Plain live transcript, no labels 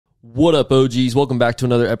What up, OGs? Welcome back to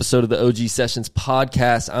another episode of the OG Sessions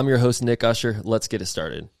podcast. I'm your host, Nick Usher. Let's get it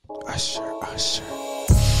started. Usher.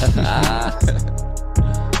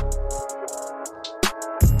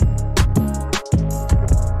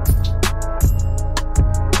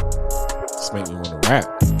 Just make me want to rap.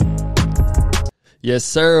 Yes,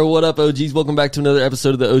 sir. What up, OGs? Welcome back to another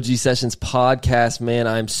episode of the OG Sessions podcast, man.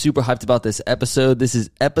 I'm super hyped about this episode. This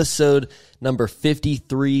is episode number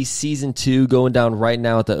 53, season 2, going down right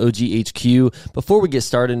now at the OG HQ. Before we get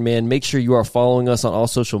started, man, make sure you are following us on all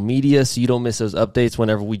social media so you don't miss those updates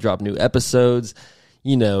whenever we drop new episodes.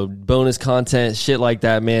 You know, bonus content, shit like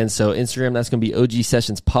that, man. So Instagram, that's going to be OG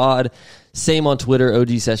Sessions Pod. Same on Twitter,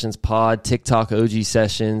 OG Sessions Pod. TikTok, OG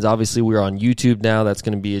Sessions. Obviously, we're on YouTube now. That's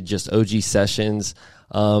going to be just OG Sessions.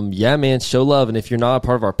 Yeah, man, show love. And if you're not a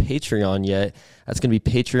part of our Patreon yet, that's going to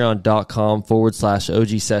be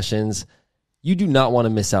patreon.com/OG Sessions. You do not want to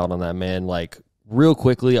miss out on that, man. Like, real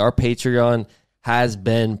quickly, our Patreon has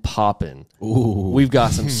been popping. We've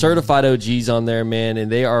got some certified OGs on there, man,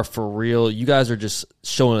 and they are for real. You guys are just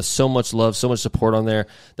showing us so much love, so much support on there.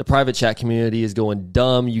 The private chat community is going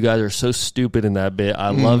dumb. You guys are so stupid in that bit. I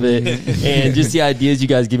love it. And just the ideas you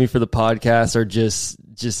guys give me for the podcast are just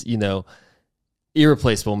you know,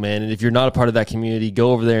 irreplaceable, man. And if you're not a part of that community,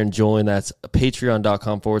 go over there and join. That's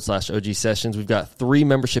patreon.com/OG Sessions. We've got 3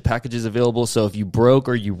 membership packages available. So if you broke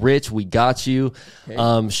or you rich, we got you.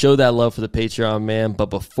 Okay. Show that love for the Patreon, man. But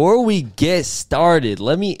before we get started,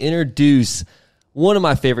 let me introduce one of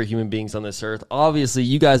my favorite human beings on this earth. Obviously,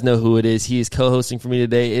 you guys know who it is. He is co-hosting for me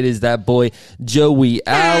today. It is that boy, Joey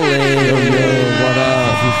Allen. What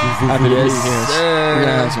up? Happy to be here. Sir. We're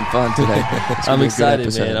gonna have some fun today. I'm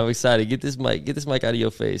excited, man. I'm excited. Get this mic out of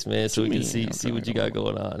your face, man, so we can see what you got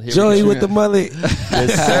going on. Here Joey with the mullet.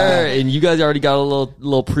 Yes, sir. And you guys already got a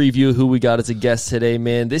little preview of who we got as a guest today,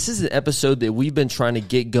 man. This is an episode that we've been trying to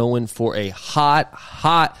get going for a hot,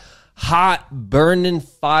 burning,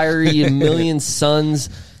 fiery, a million suns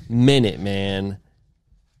minute, man.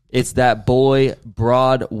 It's that boy,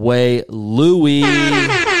 Broadway Louie.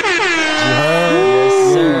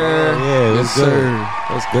 Yes, sir. Yeah, yes, sir.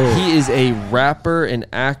 That's good. He is a rapper, an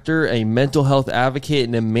actor, a mental health advocate,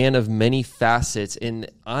 and a man of many facets. And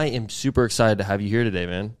I am super excited to have you here today,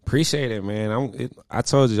 man. Appreciate it, man. I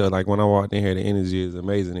told you, like, when I walked in here, the energy is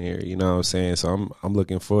amazing in here. You know what I'm saying? So I'm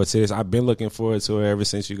looking forward to this. I've been looking forward to it ever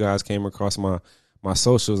since you guys came across my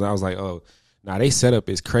socials. I was like, oh, nah, they setup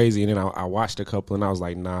is crazy. And then I watched a couple and I was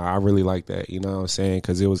like, nah, I really like that. You know what I'm saying?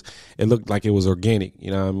 Because it looked like it was organic.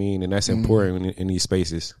 You know what I mean? And that's important in these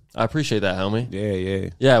spaces. I appreciate that,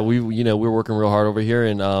 homie. Yeah. We're working real hard over here,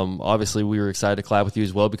 and obviously we were excited to collab with you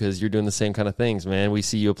as well because you're doing the same kind of things, man. We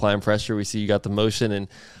see you applying pressure, we see you got the motion, and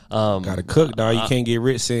gotta cook, dog. You can't get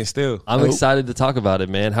rich sitting still. I'm excited to talk about it,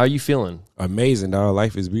 man. How are you feeling? Amazing, dog.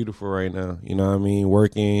 Life is beautiful right now. You know what I mean?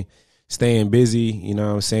 Working, staying busy. You know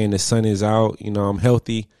what I'm saying? The sun is out. You know, I'm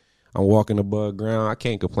healthy. I'm walking above ground. I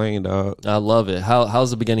can't complain, dog. I love it.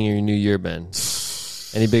 How's the beginning of your new year been?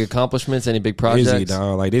 Any big accomplishments? Any big projects? Busy,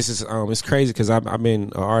 dog. Like, this is it's crazy because I've been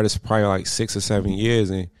an artist for probably like 6 or 7 years,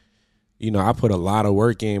 and you know I put a lot of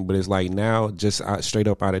work in. But it's like now, just straight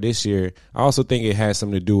up out of this year, I also think it has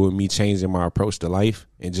something to do with me changing my approach to life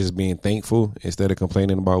and just being thankful instead of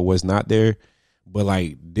complaining about what's not there. But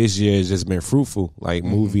like this year has just been fruitful. Like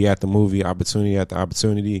movie after movie, opportunity after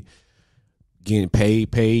opportunity. Getting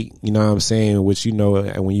paid, you know what I'm saying? Which, you know,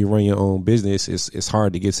 when you run your own business, it's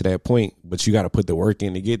hard to get to that point, but you got to put the work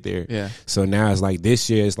in to get there. Yeah. So now it's like this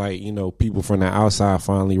year, it's like, you know, people from the outside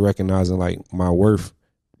finally recognizing like my worth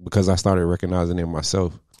because I started recognizing it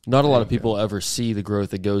myself. Not a lot of people ever see the growth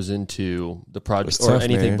that goes into the project or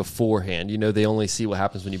anything beforehand. You know, they only see what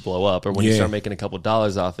happens when you blow up or when you start making a couple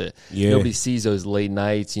dollars off it. Yeah. Nobody sees those late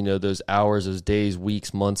nights, you know, those hours, those days,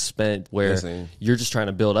 weeks, months spent where you're just trying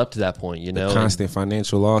to build up to that point, you know. The constant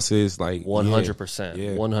financial losses, like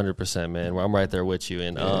 100%. 100%, man. I'm right there with you.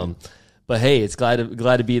 And but hey, it's glad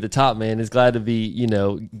to be at the top, man. It's glad to be, you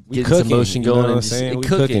know, getting some motion going, you know, and just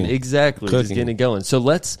cooking. Exactly. Just getting it going. So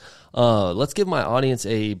let's give my audience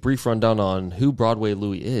a brief rundown on who Broadway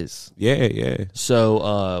Louie is. Yeah.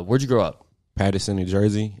 So where'd you grow up? Paterson, New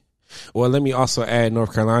Jersey. Well, let me also add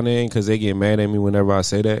North Carolina in because they get mad at me whenever I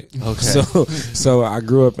say that. Okay. So I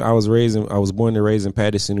grew up. I was born and raised in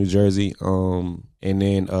Paterson, New Jersey. And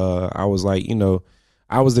then I was like, you know,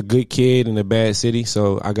 I was a good kid in a bad city,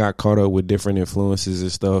 so I got caught up with different influences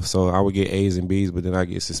and stuff. So I would get A's and B's, but then I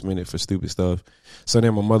get suspended for stupid stuff. So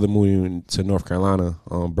then my mother moved to North Carolina,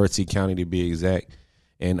 Bertie County to be exact.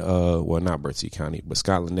 And well, not Bertie County, but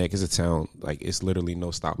Scotland Neck is a town, like it's literally no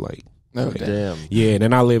stoplight. Oh, damn. Yeah, and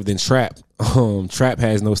then I lived in Trap. Trap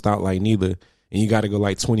has no stoplight neither. and you got to go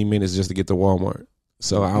like 20 minutes just to get to Walmart.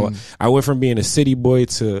 So I went from being a city boy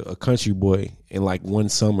to a country boy in like one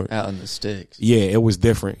summer. Out in the sticks. Yeah, it was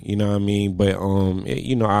different. You know what I mean? But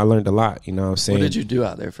I learned a lot. You know what I'm saying? What did you do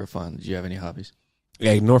out there for fun? Did you have any hobbies?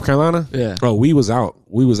 Yeah, North Carolina? Yeah. Bro, we was out.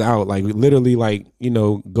 Like literally like,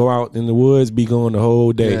 go out in the woods, be going the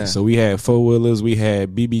whole day. Yeah. So we had 4-wheelers, we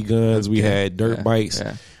had BB guns, we had dirt bikes.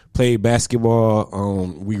 Yeah. Played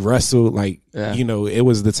basketball, we wrestled, it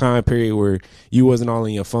was the time period where you wasn't all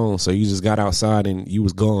in your phone, so you just got outside and you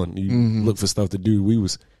was gone. You look for stuff to do. We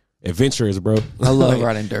was adventurous, bro. I love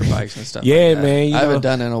riding dirt bikes and stuff. Yeah, like that. man. I haven't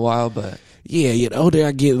done it in a while, but the older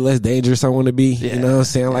I get, the less dangerous I want to be. You know what I'm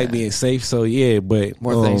saying? I like being safe. So but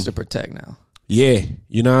more things to protect now. Yeah,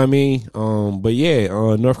 you know what I mean?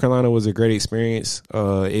 North Carolina was a great experience.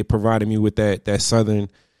 It provided me with that southern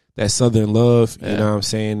love, you know what I'm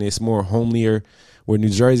saying? It's more homelier, where New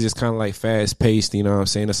Jersey is kind of like fast paced, you know what I'm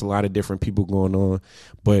saying? There's a lot of different people going on,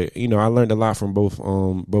 but I learned a lot from both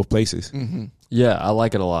places. Mm-hmm. Yeah, I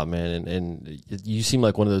like it a lot, man. And you seem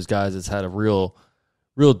like one of those guys that's had a real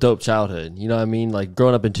dope childhood. You know what I mean? Like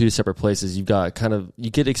growing up in two separate places, you get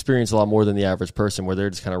to experience a lot more than the average person, where they're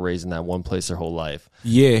just kind of raised in that one place their whole life.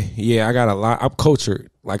 Yeah, I got a lot. I'm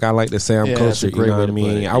cultured. Like I like to say I'm cultured, you know what I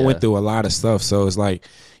mean? I went through a lot of stuff, so it's like,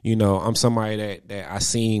 I'm somebody that I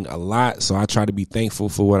seen a lot, so I try to be thankful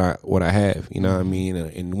for what I have, you know what I mean?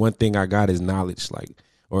 And one thing I got is knowledge,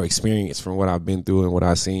 or experience from what I've been through and what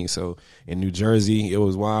I've seen. So in New Jersey, it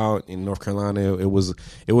was wild. In North Carolina, it was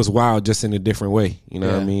wild, just in a different way, you know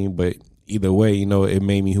what I mean? But either way, it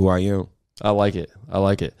made me who I am. I like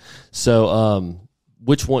it. So,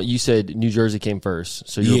 which one? You said New Jersey came first.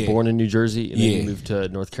 So you were born in New Jersey, and then you moved to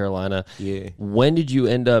North Carolina. Yeah. When did you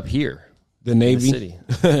end up here? The Navy. In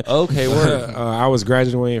the city. Okay, word. I was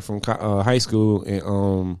graduating from high school,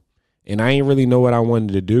 and I didn't really know what I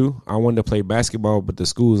wanted to do. I wanted to play basketball, but the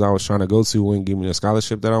schools I was trying to go to wouldn't give me the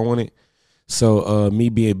scholarship that I wanted. So me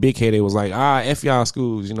being big headed, it was like, F y'all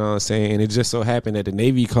schools, you know what I'm saying? And it just so happened that the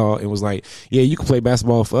Navy called and was like, yeah, you can play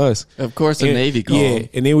basketball for us. Of course the Navy called. Yeah,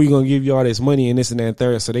 and then we're going to give you all this money and this and that and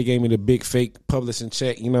third. So they gave me the big fake publishing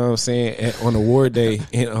check, you know what I'm saying, on award day.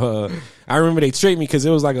 And I remember they tricked me because it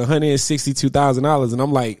was like $162,000. And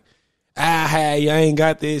I'm like, I ain't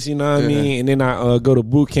got this, you know what I mean? And then I go to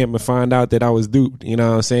boot camp and find out that I was duped, you know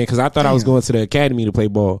what I'm saying? Because I thought I was going to the academy to play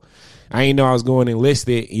ball. I didn't know I was going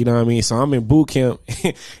enlisted, you know what I mean? So I'm in boot camp.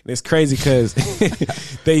 And it's crazy because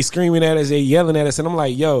they screaming at us, they yelling at us, and I'm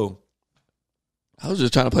like, yo, I was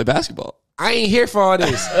just trying to play basketball. I ain't here for all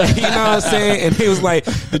this. You know what I'm saying? And he was like,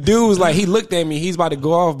 the dude was like, he looked at me, he's about to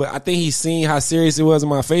go off, but I think he seen how serious it was in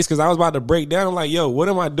my face because I was about to break down. I'm like, yo, what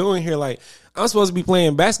am I doing here? Like, I'm supposed to be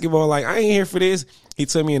playing basketball. Like, I ain't here for this. He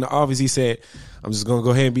took me in the office. He said, I'm just going to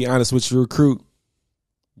go ahead and be honest with your recruit.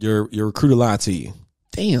 Your recruiter lied to you.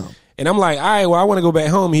 Damn. And I'm like, all right, well, I want to go back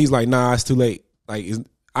home. He's like, nah, it's too late. Like,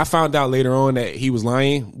 I found out later on that he was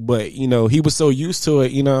lying, but he was so used to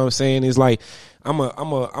it. You know what I'm saying? It's like, I'm a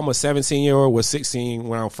 17-year-old, was 16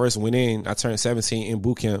 when I first went in. I turned 17 in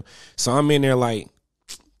boot camp. So I'm in there like,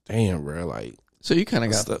 damn, bro. Like, so you kind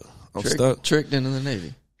of got stuck. I'm stuck. Tricked into the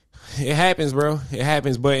Navy. It happens, bro. It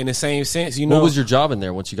happens. But in the same sense, what was your job in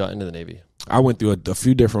there once you got into the Navy? I went through a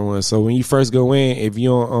few different ones. So when you first go in, if you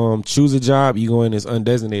don't choose a job, you go in as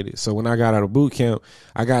undesignated. So when I got out of boot camp,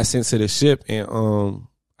 I got sent to the ship, and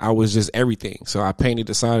I was just everything. So I painted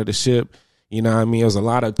the side of the ship. You know what I mean? It was a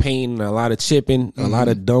lot of painting, a lot of chipping, a lot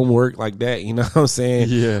of dumb work like that. You know what I'm saying?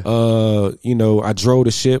 Yeah. I drove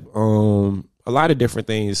the ship. A lot of different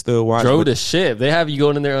things. Still watch. Drove the ship. They have you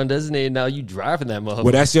going in there undesignated. Now you driving that motherfucker.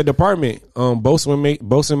 Well, that's your department. Bosun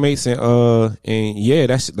mates, and yeah,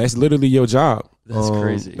 that's literally your job. That's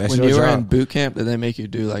crazy. That's when your you were job. in boot camp, did they make you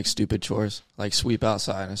do like stupid chores, like sweep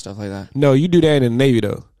outside and stuff like that? No, you do that in the Navy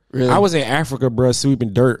though. Really? I was in Africa, bro,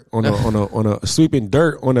 sweeping dirt on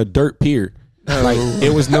a dirt pier. Like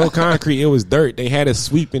it was no concrete, it was dirt. They had us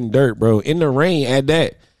sweeping dirt, bro, in the rain at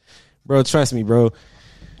that. Bro, trust me, bro.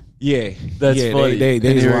 Yeah, that's funny. They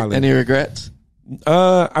any regrets?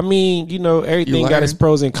 I mean, everything got its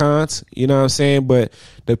pros and cons. You know what I'm saying? But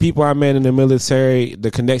the people I met in the military,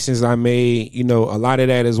 the connections I made, a lot of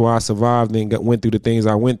that is why I survived and went through the things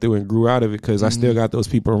I went through and grew out of it because I still got those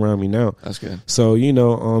people around me now. That's good. So, it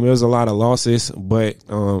was a lot of losses, but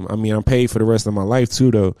I'm paid for the rest of my life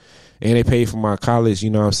too, though. And they paid for my college, you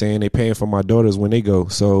know what I'm saying? They paying for my daughters when they go.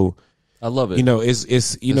 So I love it.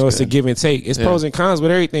 It's a give and take. It's pros and cons with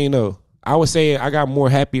everything though. I would say I got more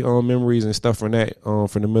happy memories and stuff from that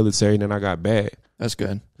from the military than I got bad. That's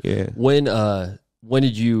good. Yeah. When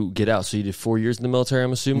did you get out? So you did 4 years in the military,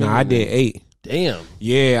 I'm assuming? No, I did 8. Damn.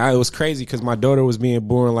 Yeah, it was crazy because my daughter was being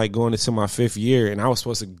born like going into my 5th year, and I was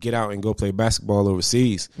supposed to get out and go play basketball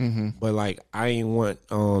overseas. But like I ain't want.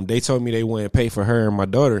 They told me they wouldn't pay for her and my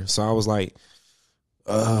daughter, so I was like,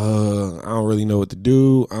 I don't really know what to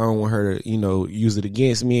do. I don't want her to, use it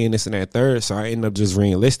against me and this and that third. So I ended up just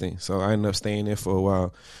re-enlisting. So I ended up staying there for a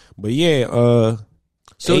while. But yeah,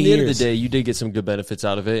 so at the end of the day, you did get some good benefits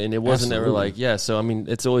out of it, and it wasn't ever like, So I mean,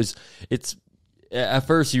 it's at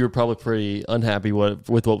first you were probably pretty unhappy with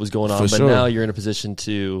what was going on, but now you're in a position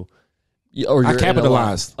to. Or I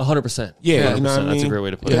capitalized 100%. Yeah, you know what I mean? That's a great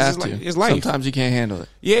way to put You it. have to. It's life. Sometimes you can't handle it.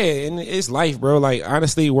 Yeah, and it's life, bro. Like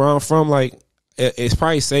honestly, where I'm from, like it's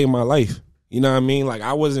probably saved my life. You know what I mean? Like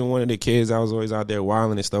I wasn't one of the kids that was always out there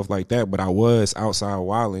wilding and stuff like that, but I was outside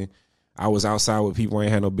wilding. I was outside with people I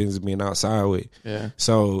ain't had no business being outside with. Yeah.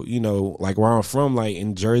 So, like where I'm from, like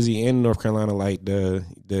in Jersey and North Carolina, like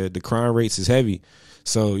the crime rates is heavy.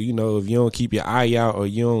 So, if you don't keep your eye out or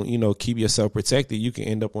you don't, keep yourself protected, you can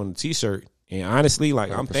end up on a t-shirt. And honestly,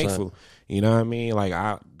 like 100%. I'm thankful. You know what I mean? Like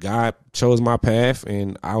God chose my path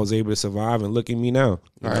and I was able to survive, and look at me now.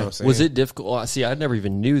 You know what I'm saying? Was it difficult? See, I never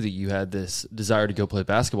even knew that you had this desire to go play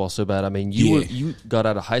basketball so bad. I mean, you got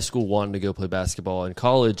out of high school wanting to go play basketball in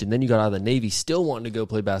college, and then you got out of the Navy still wanting to go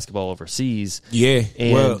play basketball overseas. Yeah.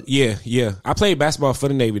 Yeah. I played basketball for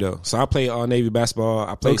the Navy though. So I played all Navy basketball.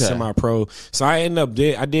 I played semi-pro. So I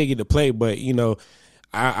did get to play, but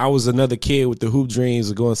I was another kid with the hoop dreams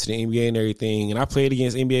of going to the NBA and everything. And I played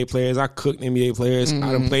against NBA players. I cooked NBA players.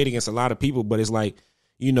 I done played against a lot of people, but it's like,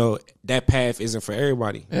 that path isn't for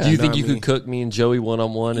everybody. Yeah. Do you think you could cook me and Joey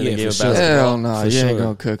one-on-one in a game of basketball? Hell no, you ain't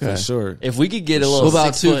gonna cook for sure. If we could get a little, what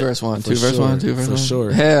about 2 versus 1? 2 versus 1, 2 versus 1? For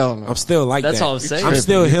sure. Hell no. I'm still like That's that. all I'm saying. I'm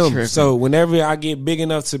still him. So whenever I get big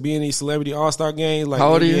enough to be in these celebrity all-star games, like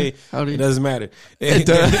how old are you? It doesn't matter.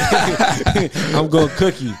 I'm gonna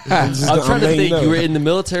cook you. I'm trying to think. You were in the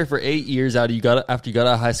military for 8 years after you got out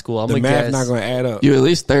of high school. The math not gonna add up. You're at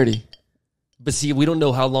least 30. But see, we don't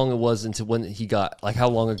know how long it was until when how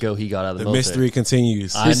long ago he got out of the military. The mystery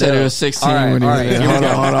continues. He said it was 16 when he was in. Hold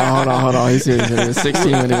on. He said it was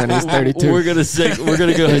 16 when he was in. He's 32. We're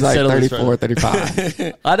gonna go ahead and like settle 34,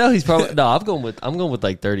 35. I know he's probably I'm going with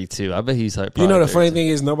like 32. I bet he's like. The 32. Funny thing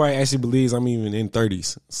is nobody actually believes I'm even in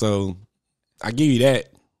 30s. So I give you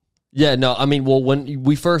that. Yeah, no, I mean, well, when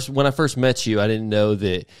I first met you, I didn't know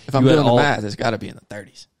that. If I'm doing the math, it's got to be in the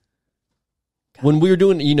 30s. When we were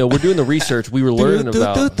doing, we're doing the research, we were learning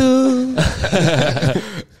about.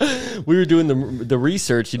 We were doing the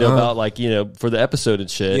research, about like, for the episode and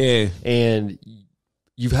shit. Yeah. And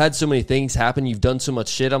you've had so many things happen. You've done so much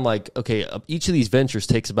shit. I'm like, okay, each of these ventures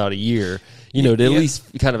takes about a year, to at least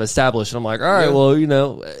kind of establish. And I'm like, all right,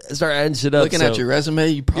 well, start adding shit up. Looking at your resume,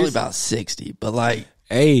 you probably about 60, but like.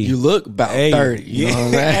 Hey, you look about 30. You know what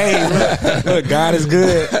I'm saying? Look, God is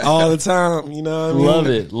good all the time. You know what I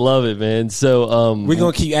mean? Love it, man. So we're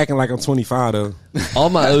gonna keep acting like I'm 25 though. All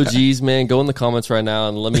my OGs, man, go in the comments right now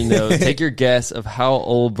and let me know. Take your guess of how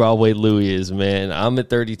old Broadway Louie is, man. I'm at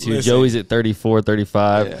 32. Listen. Joey's at 34,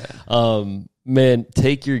 35. Yeah. Man,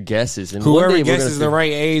 take your guesses. And whoever guesses the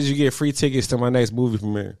right age, you get free tickets to my next movie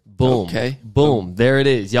premiere. Boom. Okay. Boom. There it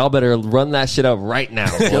is. Y'all better run that shit up right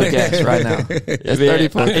now. Go guess right now. It's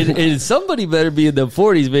 34. And somebody better be in the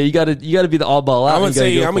 40s, man. You gotta be the all ball out. I'm gonna tell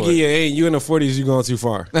you, I'm gonna give you hey, you in the 40s, you going too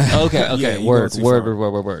far. Okay. Yeah, word.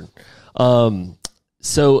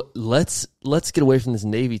 So let's get away from this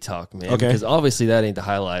Navy talk, man. Okay. Because obviously that ain't the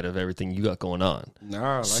highlight of everything you got going on.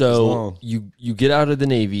 Nah, so you get out of the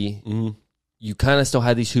Navy. Mm-hmm. You kind of still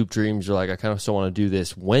had these hoop dreams. You're like, I kind of still want to do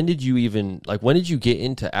this. When did you get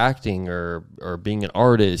into acting or being an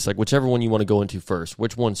artist? Like whichever one you want to go into first.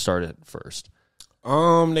 Which one started first?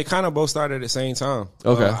 They kind of both started at the same time.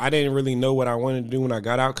 Okay. I didn't really know what I wanted to do when I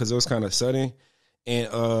got out because it was kind of sudden.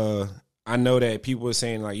 And I know that people were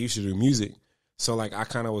saying like, you should do music. So like, I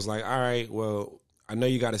kind of was like, all right, well, I know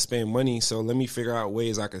you got to spend money. So let me figure out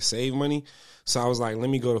ways I could save money. So I was like,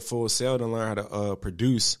 let me go to Full Sail to learn how to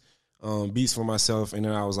produce beats for myself, and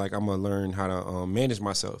then I was like, I'm gonna learn how to manage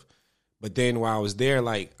myself. But then while I was there,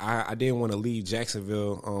 like I didn't want to leave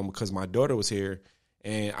Jacksonville because my daughter was here,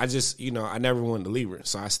 and I just I never wanted to leave her,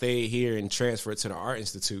 so I stayed here and transferred to the Art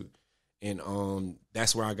Institute, and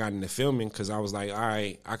that's where I got into filming because I was like, all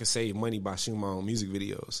right, I could save money by shooting my own music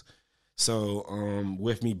videos. So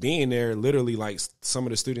with me being there, literally like some of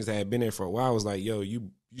the students that had been there for a while was like, yo, you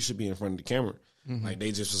should be in front of the camera. Mm-hmm. Like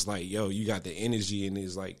they just was like, yo, you got the energy, and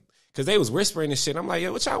it's like. Because they was whispering and shit. I'm like,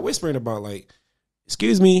 yo, what y'all whispering about? Like,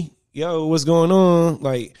 excuse me, yo, what's going on?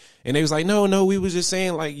 Like, and they was like, no, we was just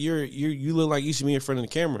saying, like, you look like you should be in front of the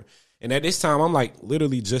camera. And at this time, I'm like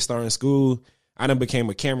literally just starting school. I done became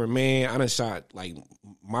a cameraman. I done shot like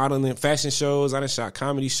modeling, fashion shows. I done shot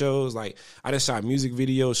comedy shows. Like I done shot music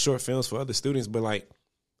videos, short films for other students. But like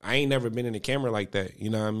I ain't never been in the camera like that. You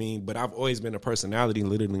know what I mean? But I've always been a personality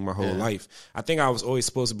literally my whole life. I think I was always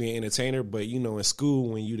supposed to be an entertainer. But you know, in school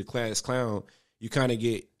when you the class clown, you kind of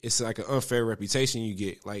get, it's like an unfair reputation you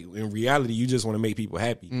get. Like in reality, you just want to make people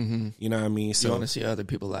happy. You know what I mean? So you want to see other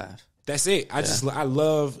people laugh. That's it. I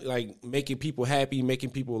love like making people happy, making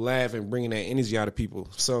people laugh, and bringing that energy out of people.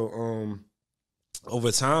 So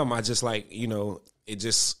over time, I just like, you know, it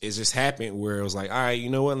just happened where it was like, all right, you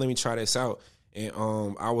know what? Let me try this out. And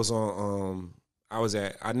I was going to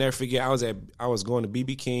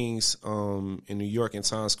BB King's in New York in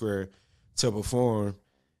Times Square to perform,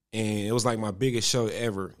 and it was like my biggest show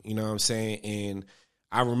ever. You know what I'm saying? And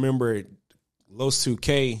I remember Los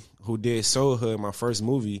 2K, who did Soul Hood, my first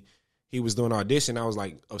movie. He was doing an audition. I was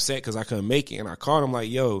like upset because I couldn't make it, and I called him like,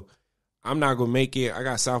 "Yo, I'm not gonna make it. I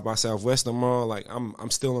got South by Southwest tomorrow. Like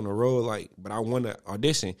I'm still on the road. Like, but I want to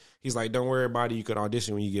audition." He's like, "Don't worry about it. You could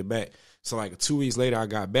audition when you get back." So like 2 weeks later, I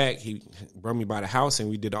got back. He brought me by the house and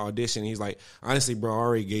we did the audition. He's like, "Honestly, bro, I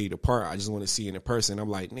already gave you the part. I just want to see it in person." I'm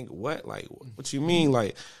like, "Nigga, what? Like, what you mean?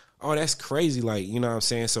 Like, oh, that's crazy. Like, you know what I'm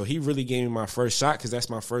saying?" So he really gave me my first shot because that's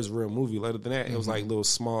my first real movie. Other than that, it was like little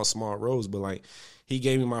small roles, but like. He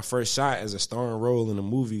gave me my first shot as a starring role in a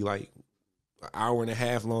movie, like an hour and a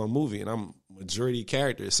half long movie, and I'm majority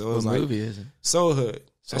character. So it was what like movie is it? Soul Hood.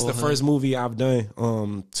 That's the first movie I've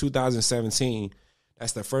done. 2017.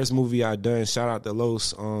 That's the first movie I've done. Shout out to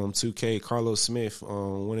Los 2K, Carlos Smith,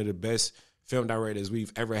 one of the best film directors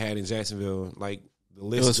we've ever had in Jacksonville. Like the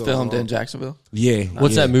list. It was filmed in Jacksonville. Yeah.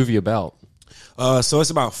 What's that movie about? So it's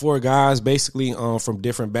about 4 guys basically from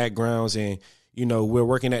different backgrounds, and you know we're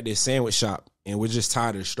working at this sandwich shop. And we're just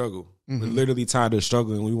tired of the struggle. We're literally tired of the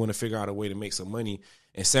struggle, and we want to figure out a way to make some money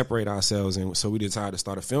and separate ourselves. And so we decided to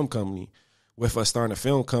start a film company. With us starting a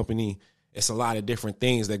film company, it's a lot of different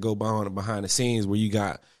things that go behind the scenes. Where you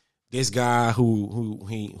got this guy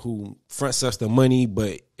who fronts us the money,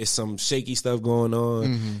 but it's some shaky stuff going on,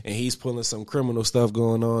 and he's pulling some criminal stuff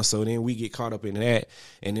going on. So then we get caught up in that,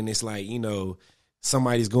 and then it's like, you know,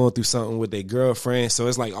 somebody's going through something with their girlfriend. So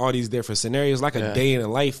it's like all these different scenarios, like a day in a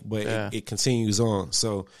life, but it continues on.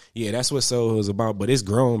 So yeah, that's what Soul Hood is about. But it's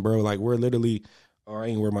grown, bro. Like we're literally, I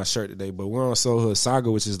ain't wear my shirt today, but we're on Soul Hood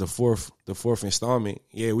Saga, which is the fourth installment.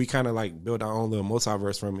 Yeah, we kind of like built our own little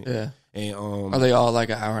multiverse from it. Yeah. And are they all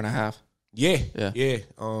like an hour and a half? Yeah. And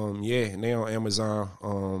they on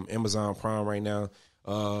Amazon Prime right now.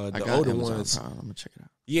 The older Amazon ones, Prime. I'm gonna check it out.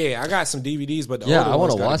 Yeah, I got some DVDs, but I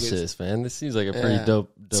want to watch this, man. This seems like a pretty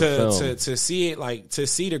dope film. To see it, like to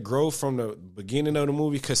see the growth from the beginning of the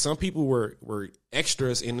movie, because some people were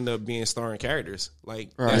extras and ended up being starring characters.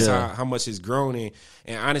 Like that's how much it's grown,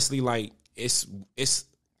 and honestly, like it's.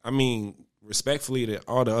 I mean, respectfully to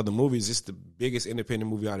all the other movies, it's the biggest independent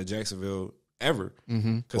movie out of Jacksonville ever.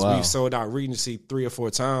 Because we've sold out Regency 3 or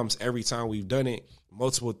 4 times. Every time we've done it,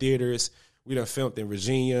 multiple theaters. We done filmed in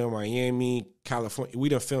Virginia, Miami, California. We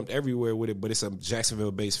done filmed everywhere with it, but it's a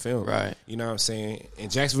Jacksonville-based film. Right. You know what I'm saying? And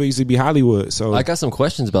Jacksonville used to be Hollywood. So I got some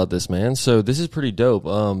questions about this, man. So this is pretty dope.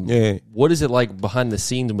 What is it like behind the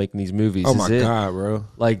scenes making these movies? Oh, my God, bro.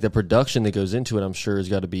 Like the production that goes into it, I'm sure has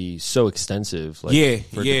got to be so extensive. Like,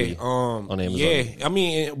 on Amazon. Yeah. I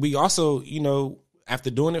mean, we also, you know, after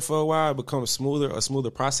doing it for a while, it becomes a smoother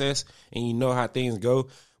process, and you know how things go.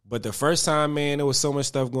 But the first time, man, there was so much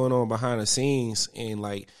stuff going on behind the scenes. And,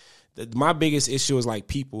 like, my biggest issue is, like,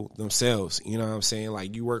 people themselves. You know what I'm saying?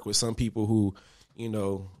 Like, you work with some people who, you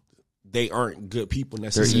know, they aren't good people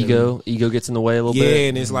necessarily. Their ego gets in the way a little bit. Yeah,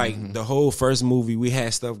 and it's like the whole first movie, we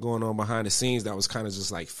had stuff going on behind the scenes that was kind of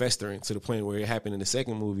just, like, festering to the point where it happened in the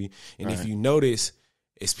second movie. And if you notice,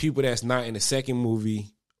 it's people that's not in the second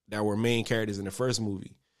movie that were main characters in the first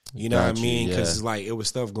movie. You know what I mean? Because it's like it was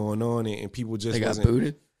stuff going on, and people just got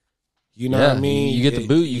booted. You know what I mean? You get the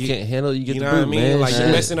boot. You can't handle it. You get the boot, what I mean? Man. Like, you're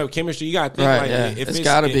messing up chemistry. You got to think, if it's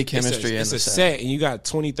got to be chemistry. It's a set, and you got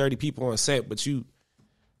 20, 30 people on set, but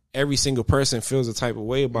every single person feels a type of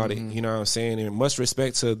way about it. You know what I'm saying? And much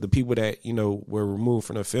respect to the people that, you know, were removed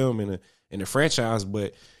from the film and the franchise,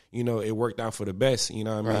 but, you know, it worked out for the best. You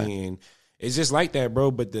know what I mean? And it's just like that, bro.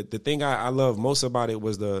 But the thing I love most about it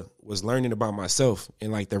was learning about myself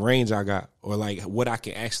and like the range I got, or like what I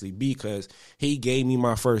can actually be, because he gave me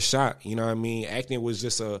my first shot. You know what I mean? Acting was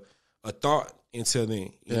just a thought until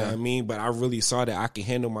then. You know what I mean? But I really saw that I can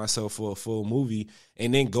handle myself for a full movie,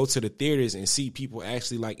 and then go to the theaters and see people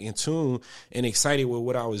actually like in tune and excited with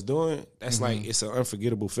what I was doing. That's like, it's an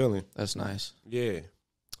unforgettable feeling. That's nice. Yeah.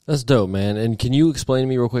 That's dope, man. And can you explain to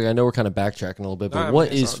me real quick? I know we're kind of backtracking a little bit, but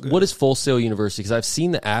what is Full Sail University? Because I've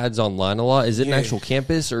seen the ads online a lot. Is it an actual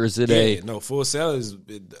campus or is it No, Full Sail is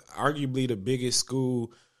arguably the biggest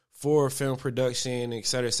school for film production, et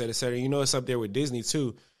cetera, et cetera, et cetera. You know, it's up there with Disney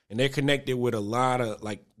too. And they're connected with a lot of,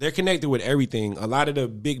 they're connected with everything. A lot of the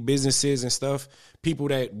big businesses and stuff, people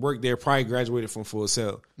that work there probably graduated from Full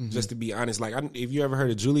Sail, just to be honest. Like, if you ever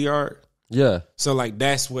heard of Juilliard? Yeah. So, like,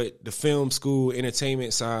 that's what the film school,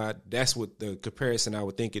 entertainment side, that's what the comparison I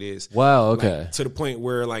would think it is. Wow, okay. Like, to the point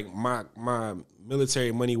where, like, my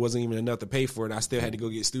military money wasn't even enough to pay for it. I still had to go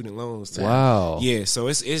get student loans. Wow. Yeah, so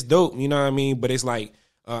it's dope, you know what I mean? But it's like,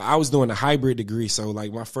 I was doing a hybrid degree, so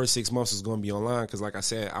like my first 6 months was going to be online because, like I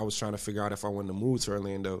said, I was trying to figure out if I wanted to move to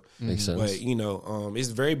Orlando. Makes sense. But you know, it's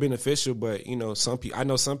very beneficial. But you know, I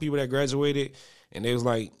know some people that graduated and they was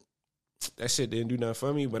like, that shit didn't do nothing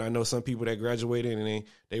for me. But I know some people that graduated and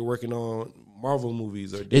they working on Marvel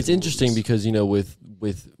movies or Disney it's interesting movies. because, you know, with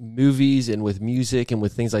movies and with music and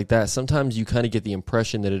with things like that, sometimes you kind of get the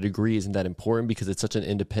impression that a degree isn't that important because it's such an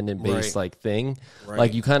independent based like thing. Right.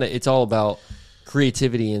 Like you kind of, it's all about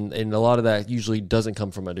creativity and a lot of that usually doesn't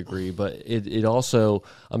come from a degree, but it also,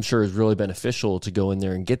 I'm sure, is really beneficial to go in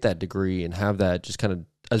there and get that degree and have that just kind of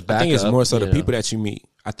as backup. I think it's more so the people that you meet.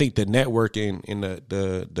 I think the networking and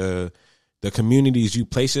the communities you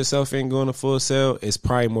place yourself in going to Full Sail is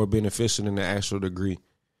probably more beneficial than the actual degree.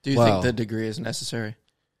 Do you think the degree is necessary?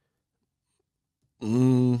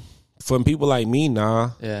 For people like me, nah.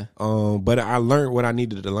 Yeah. But I learned what I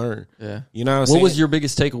needed to learn. Yeah. You know what I'm saying? What was your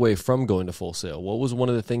biggest takeaway from going to Full Sail? What was one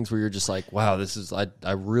of the things where you're just like, wow, this is,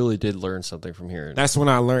 I really did learn something from here. That's when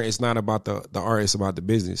I learned it's not about the art, it's about the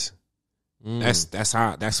business.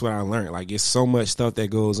 That's what I learned. Like, it's so much stuff that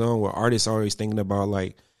goes on where artists are always thinking about,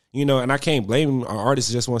 like, you know, and I can't blame him. An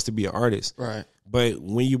artist just wants to be an artist. Right. But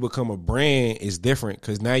when you become a brand, it's different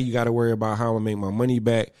because now you got to worry about how I'm going to make my money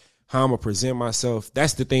back, how I'm going to present myself.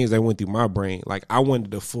 That's the things that went through my brain. Like, I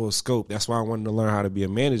wanted the full scope. That's why I wanted to learn how to be a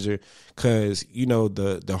manager because, you know,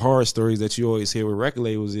 the horror stories that you always hear with record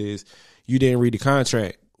labels is you didn't read the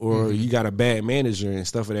contract or you got a bad manager and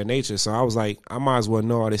stuff of that nature. So I was like, I might as well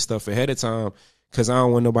know all this stuff ahead of time because I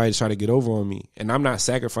don't want nobody to try to get over on me. And I'm not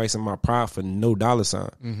sacrificing my pride for no dollar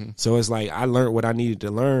sign. So it's like I learned what I needed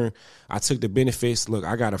to learn. I took the benefits. Look,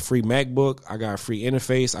 I got a free MacBook. I got a free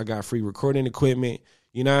interface. I got free recording equipment.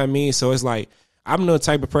 You know what I mean? So it's like I'm the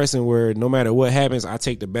type of person where no matter what happens, I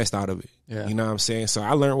take the best out of it. Yeah. You know what I'm saying? So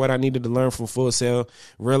I learned what I needed to learn from Full Sail,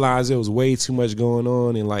 realized there was way too much going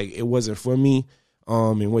on and like it wasn't for me.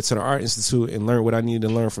 And went to the Art Institute and learned what I needed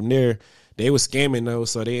to learn from there. They were scamming though,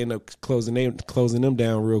 so they ended up closing them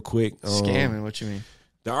down real quick. Scamming? What you mean?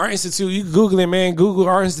 The Art Institute, you can Google it, man. Google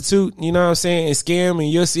Art Institute, you know what I'm saying, and scam, and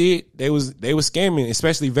you'll see it. They was scamming,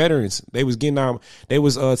 especially veterans. They was getting out. They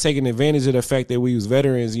was taking advantage of the fact that we was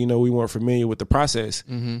veterans. You know, we weren't familiar with the process,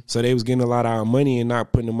 so they was getting a lot of our money and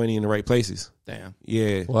not putting the money in the right places. Damn.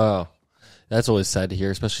 Yeah. Wow. That's always sad to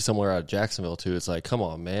hear, especially somewhere out of Jacksonville, too. It's like, come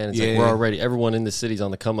on, man. It's like we're already, everyone in the city's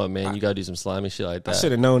on the come up, man. You got to do some slimy shit like that. I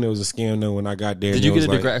should have known it was a scam, though, when I got there. Did you get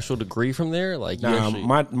an actual degree from there? Like, nah,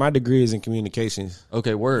 my degree is in communications.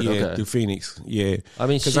 Okay, word. Yeah, okay. through Phoenix. Yeah. I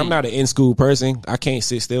mean, because I'm not an in-school person. I can't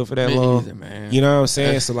sit still for that long. Either, man. You know what I'm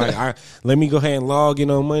saying? So, like, let me go ahead and log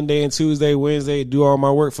in on Monday and Tuesday, Wednesday, do all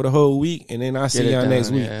my work for the whole week, and then I'll see y'all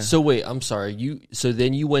next week. So, wait, I'm sorry. So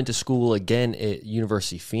then you went to school again at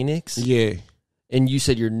University of Phoenix? Yeah. And you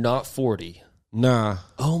said you're not 40. Nah.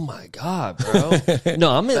 Oh my God, bro.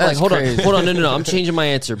 No, I'm like, hold on. No. I'm changing my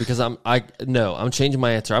answer because I'm changing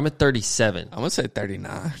my answer. I'm at 37. I'm gonna say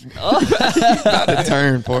 39. About to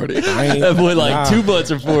turn 40. That boy like 2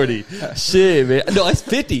 months or 40. Shit, man. No, it's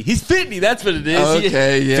 50. He's 50. That's what it is.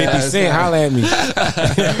 Okay, yeah. 50 Cent, holla at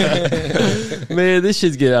me. Man, this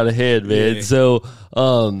shit's getting out of hand, man. Yeah. So,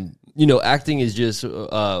 you know, acting is just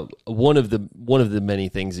one of the many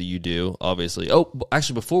things that you do, obviously. Oh,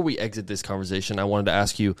 actually, before we exit this conversation, I wanted to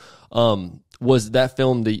ask you, was that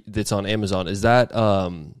film that's on Amazon, is that,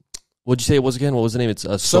 what'd you say it was again? What was the name? It's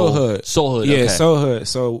Soul Hood. Soul Hood, yeah, okay. Soul Hood.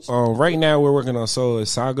 So, right now we're working on Soul Hood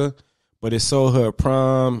Saga, but it's Soul Hood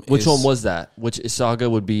Prom. Which one was that? Which Saga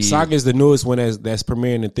would be? Saga is the newest one that's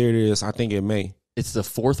premiering in theaters, I think in May. It's the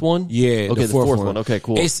fourth one? Yeah. Okay, the fourth one. Okay,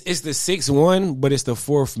 cool. It's the sixth one, but it's the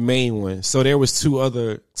fourth main one. So there was 2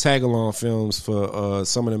 other tag-along films for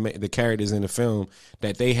some of the characters in the film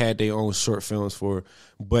that they had their own short films for.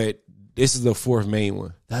 But this is the 4th main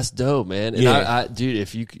one. That's dope, man. And yeah. I dude,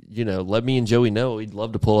 if you let me and Joey know, we'd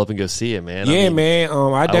love to pull up and go see it, man. Yeah, man.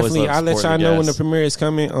 I'll let y'all know when the guys. premiere is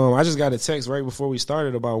coming. I just got a text right before we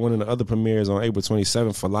started about one of the other premieres on April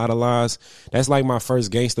 27th for Lotta Lies. That's like my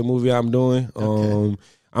first gangster movie I'm doing. Okay.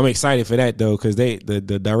 I'm excited for that though, because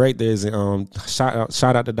the directors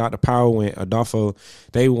shout out to Dr. Powell and Adolfo.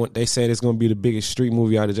 They said it's gonna be the biggest street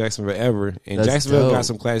movie out of Jacksonville ever, and that's Jacksonville got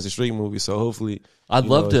some classic street movies. So hopefully, I'd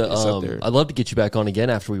love to get you back on again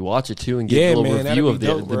after we watch it too, and get a little review of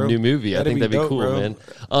the new movie. I think that'd be cool, bro. Man.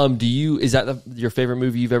 Is that your favorite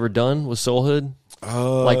movie you've ever done? Was Soulhood?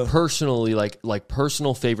 Like personally, like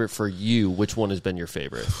personal favorite for you? Which one has been your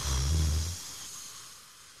favorite?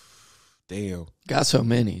 Damn. Got so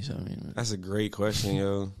many. So I mean, that's a great question,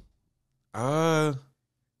 yo. I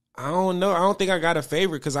don't know. I don't think I got a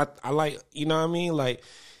favorite because I like, you know what I mean? Like,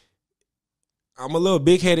 I'm a little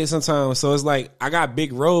big headed sometimes. So it's like I got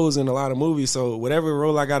big roles in a lot of movies. So whatever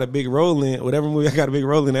role I got a big role in, whatever movie I got a big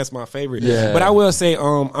role in, that's my favorite. Yeah. But I will say,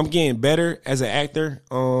 I'm getting better as an actor.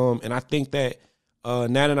 And I think that now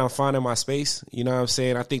that I'm finding my space, you know what I'm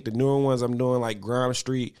saying? I think the newer ones I'm doing, like Grime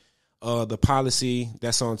Street, The Policy,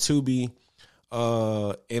 that's on Tubi,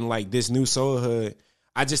 and like this new Soul Hood,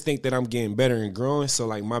 I just think that I'm getting better and growing. So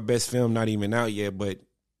like my best film not even out yet, but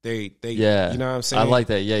they you know what I'm saying? I like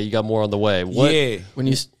that. Yeah, you got more on the way. Yeah. When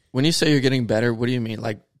you say you're getting better, what do you mean?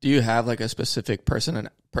 Like, do you have like a specific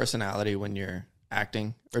personality when you're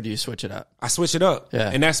acting, or do you switch it up? I switch it up. Yeah.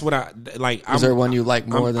 And that's what I like. Is there one you like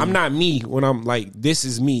more than? I'm not me when I'm like, this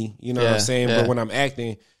is me, you know what I'm saying? But when I'm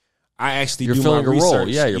acting, I actually you're do filling my research. Role.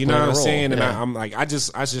 Yeah, you know what I'm saying? And yeah. I'm like, I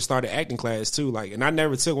just started acting class too. Like, and I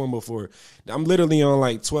never took one before. I'm literally on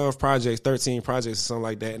like 12 projects, 13 projects or something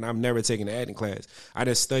like that. And I've never taken an acting class. I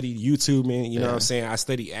just studied YouTube, man. You know what I'm saying? I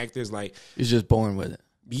study actors. Like, you're just born with it.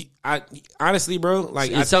 I honestly, bro, like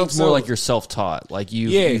it sounds more like you're self-taught. Like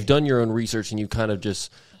you've done your own research and you kind of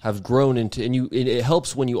just have grown into, and it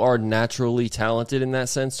helps when you are naturally talented in that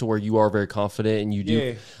sense, to where you are very confident and you do.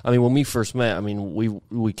 Yeah. I mean, when we first met, I mean,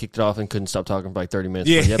 we kicked it off and couldn't stop talking for like 30 minutes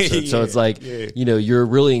for the episode. So it's like, you know, you're a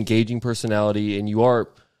really engaging personality and you are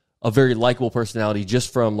a very likable personality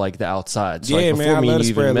just from like the outside. So like before me and you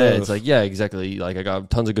even met, it's like, yeah, exactly. Like I got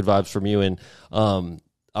tons of good vibes from you. And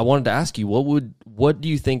I wanted to ask you, what do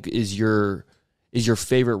you think is your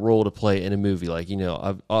favorite role to play in a movie? Like, you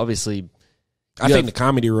know, obviously, I think the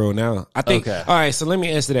comedy role now. I think, all right, so let me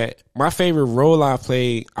answer that. My favorite role I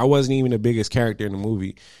played, I wasn't even the biggest character in the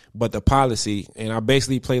movie, but The Policy. And I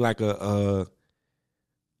basically play like I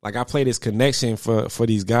play this connection for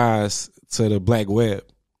these guys to the black web.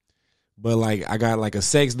 But like I got like a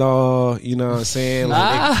sex doll, you know what I'm saying?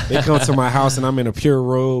 Like they come to my house and I'm in a pure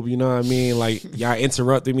robe, you know what I mean? Like y'all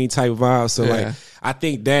interrupted me type vibe. So like I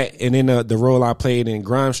think that, and then the role I played in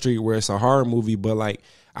Grime Street, where it's a horror movie, but like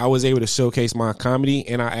I was able to showcase my comedy,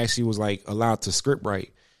 and I actually was like allowed to script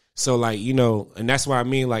write. So like, you know, and that's why I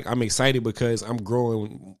mean, like, I'm excited because I'm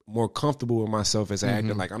growing more comfortable with myself as an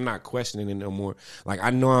actor. Like, I'm not questioning it no more. Like,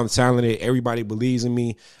 I know I'm talented. Everybody believes in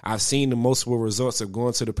me. I've seen the multiple results of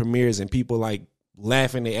going to the premieres and people like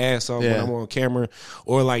laughing their ass off when I'm on camera,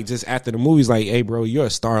 or like just after the movie's like, hey bro, you're a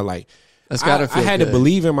star. Like, that's gotta feel I had good. to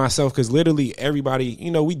believe in myself, because literally everybody,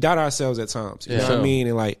 you know, we doubt ourselves at times. You know what I mean?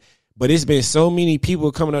 And like, but it's been so many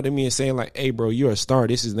people coming up to me and saying like, hey bro, you're a star.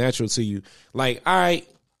 This is natural to you. Like, all right,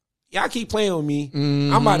 y'all keep playing with me.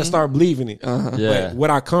 I'm about to start believing it. But what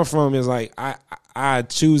I come from is like, I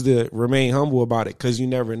choose to remain humble about it, because you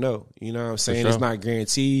never know. You know what I'm saying? It's not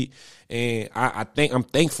guaranteed. And I think I'm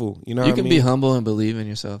thankful. You know, you can be humble and believe in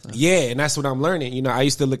yourself. Though. Yeah, and that's what I'm learning. You know, I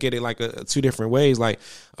used to look at it like two different ways. Like,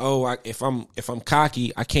 if I'm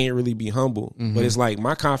cocky, I can't really be humble. But it's like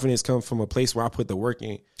my confidence comes from a place where I put the work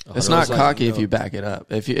in. It's not cocky if you back it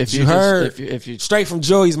up. If you heard, if you straight from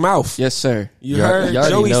Joey's mouth. Yes, sir. You heard.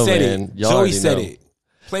 Joey said it. Joey said it.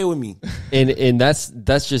 Play with me. And that's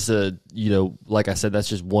just a, you know, like I said, that's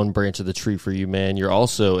just one branch of the tree for you, man. You're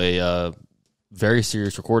also a very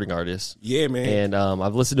serious recording artist. Yeah, man. And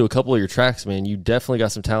I've listened to a couple of your tracks, man. You definitely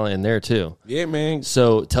got some talent in there too. Yeah, man.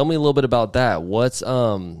 So tell me a little bit about that. What's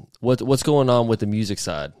going on with the music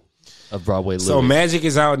side of Broadway Louie? So Magic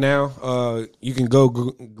is out now. You can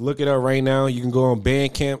go look it up right now. You can go on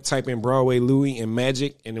Bandcamp, type in Broadway Louie and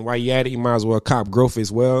Magic, and then while you at it, you might as well cop growth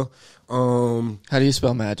as well. How do you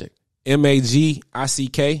spell magic?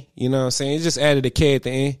 MAGICK. You know what I'm saying? It just added a K at the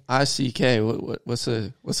end. ICK. What's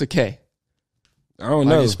a K? I don't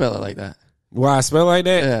know. Why do you spell it like that? Why I spell it like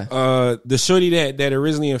that? Yeah. The shorty that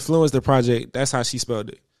originally influenced the project, that's how she spelled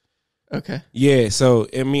it. Okay. Yeah. So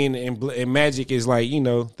I mean, and Magic is like, you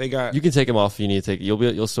know, they got. You can take them off if you need to take.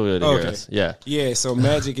 You'll still be able to hear us. Yeah. Yeah. So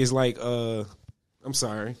Magic is like. I'm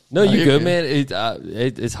sorry. No, you're good, man.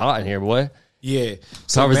 It's hot in here, boy. Yeah.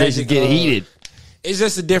 So Conversations get heated. It's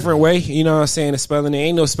just a different way, you know what I'm saying, the spelling. It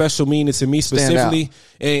ain't no special meaning to me specifically.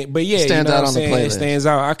 But yeah, stands you know out what I'm on the saying? playlist. It stands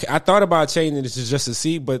out. I thought about changing it to just a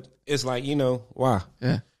C, but it's like, wow.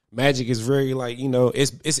 Yeah. Magic is very like,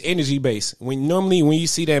 it's energy based. When you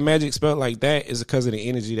see that magic spelled like that, it's because of the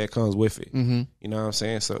energy that comes with it. Mm-hmm. You know what I'm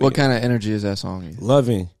saying? So what kind of energy is that song?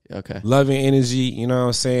 Loving. Okay. Loving energy, you know what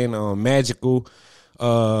I'm saying? Magical,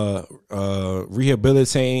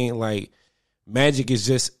 rehabilitating. Like magic is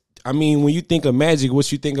just, I mean, when you think of magic,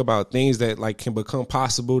 what you think about things that like can become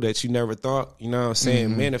possible that you never thought, you know what I'm saying?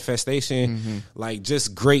 Mm-hmm. Manifestation, like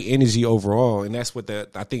just great energy overall. And that's what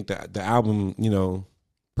I think the album,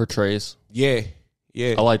 portrays. Yeah.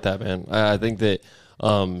 I like that, man. I think that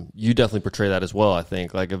you definitely portray that as well. I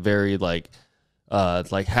think like a very like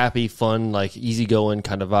happy, fun, like easygoing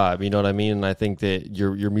kind of vibe. You know what I mean? And I think that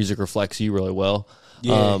your music reflects you really well.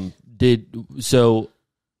 Yeah.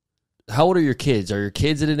 How old are your kids? Are your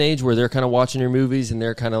kids at an age where they're kind of watching your movies and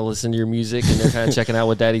they're kind of listening to your music and they're kind of checking out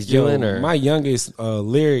what daddy's doing? Or my youngest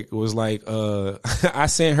lyric was like, I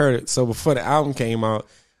sent her, so before the album came out,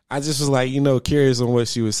 I just was like, curious on what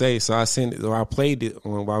she would say. So I sent it, or I played it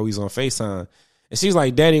while we was on FaceTime. And she's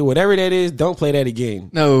like, Daddy, whatever that is, don't play that again.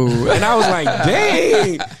 No. And I was like,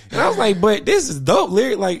 dang. And I was like, but this is dope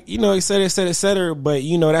lyric. Like, et cetera, et cetera, et cetera. But,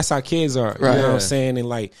 that's how kids are. Right. You know what I'm saying? And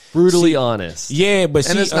like. Brutally honest. Yeah, but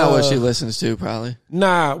and it's not what she listens to, probably.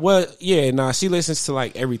 She listens to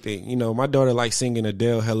like everything. My daughter likes singing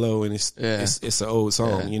Adele Hello, and it's an old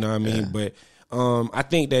song. You know what I mean? Yeah. But I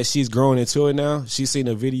think that she's growing into it now. She's seen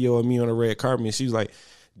a video of me on the red carpet, and she's like,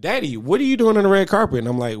 Daddy, what are you doing on the red carpet? And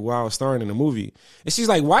I'm like, well, I was starring in a movie. And she's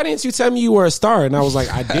like, why didn't you tell me you were a star? And I was like,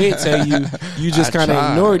 I did tell you. You just kind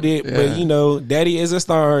of ignored it. Yeah. But, Daddy is a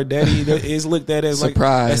star. Daddy is looked at as like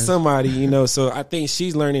as somebody, So I think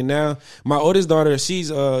she's learning now. My oldest daughter, she's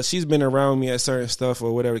been around me at certain stuff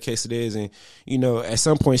or whatever the case it is. And, at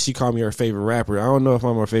some point she called me her favorite rapper. I don't know if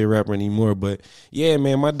I'm her favorite rapper anymore. But, yeah,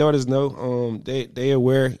 man, my daughters know. They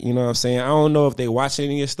aware, you know what I'm saying? I don't know if they watch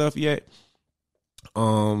any of your stuff yet.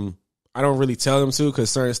 I don't really tell them to because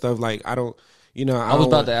certain stuff like I don't, I was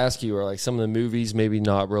about to ask you, are like some of the movies maybe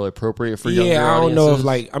not really appropriate for younger I don't know if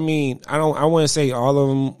audiences? I wouldn't say all of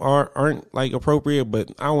them aren't like appropriate, but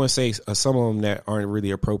I wouldn't say some of them that aren't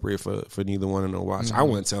really appropriate for neither one of them to watch. Mm-hmm. I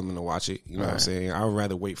wouldn't tell them to watch it. You know what I'm saying? I would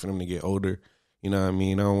rather wait for them to get older. You know what I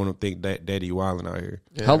mean? I don't want to think that daddy wilding out here.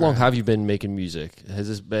 Yeah, How long have you been making music? Has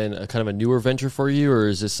this been a kind of a newer venture for you, or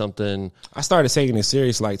is this something? I started taking it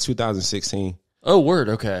serious like 2016. Oh, word.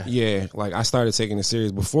 Okay. Yeah. Like I started taking it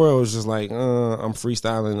serious. Before it was just like, I'm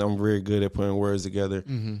freestyling. I'm very good at putting words together.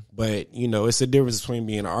 Mm-hmm. But, it's a difference between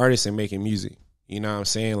being an artist and making music. You know what I'm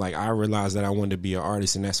saying? Like I realized that I wanted to be an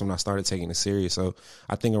artist, and that's when I started taking it serious. So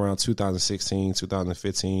I think around 2016,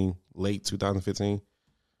 2015, late 2015.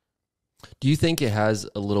 Do you think it has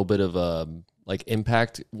a little bit of like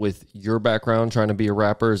impact with your background trying to be a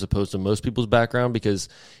rapper as opposed to most people's background? Because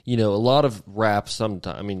a lot of rap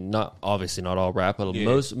sometimes, I mean, not obviously not all rap, but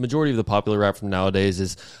majority of the popular rap from nowadays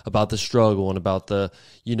is about the struggle and about the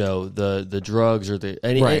the drugs or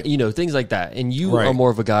things like that. And you are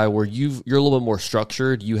more of a guy where you're a little bit more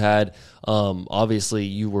structured. You had obviously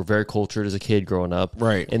you were very cultured as a kid growing up,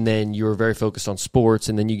 right? And then you were very focused on sports,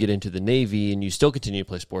 and then you get into the Navy and you still continue to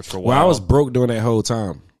play sports for a while. Well, I was broke during that whole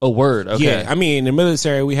time. Oh, word. Okay. Yeah, I mean, in the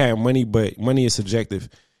military, we had money, but money is subjective.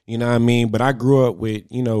 You know what I mean? But I grew up with,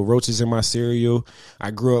 roaches in my cereal. I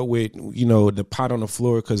grew up with, the pot on the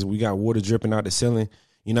floor because we got water dripping out the ceiling.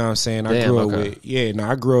 You know what I'm saying? I grew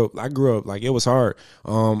up like it was hard.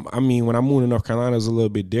 I mean, when I moved to North Carolina, it was a little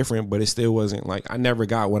bit different, but it still wasn't like I never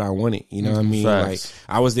got what I wanted. You know what I mean? Facts.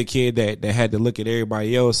 Like I was the kid that had to look at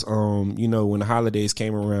everybody else, when the holidays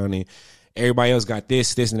came around and everybody else got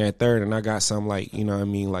this, and that third, and I got something like,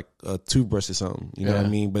 like a toothbrush or something. You know what I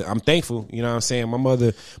mean? But I'm thankful, you know what I'm saying? My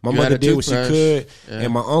mother did what she could,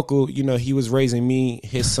 and my uncle, he was raising me,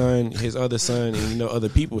 his son, his other son, and, other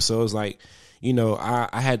people. So it was like,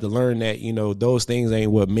 I had to learn that, those things ain't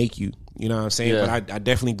what make you. You know what I'm saying? Yeah. But I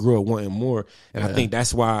definitely grew up wanting more. And I think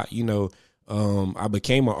that's why, I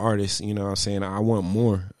became an artist, you know what I'm saying? I want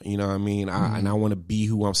more, you know what I mean? And I want to be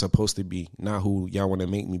who I'm supposed to be, not who y'all want to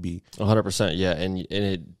make me be. 100%, yeah. And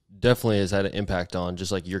it definitely has had an impact on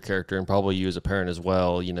just like your character and probably you as a parent as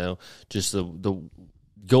well, just the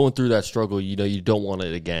going through that struggle, you don't want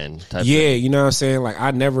it again. You know what I'm saying? Like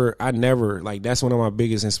I never, like that's one of my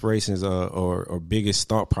biggest inspirations or biggest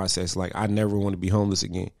thought process. Like I never want to be homeless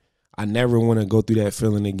again. I never want to go through that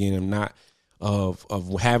feeling again. I'm not of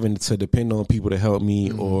having to depend on people to help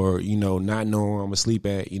me or, not knowing where I'm asleep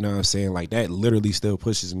at, you know what I'm saying? Like that literally still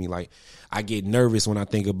pushes me. Like I get nervous when I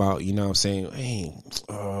think about, you know what I'm saying? Hey,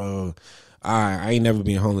 I ain't never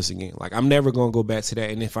being homeless again. Like, I'm never gonna go back to that.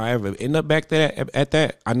 And if I ever end up back at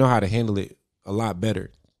that, I know how to handle it a lot better.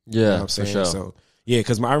 Yeah, you know what I'm saying? for sure. So yeah,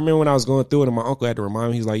 because I remember when I was going through it, and my uncle had to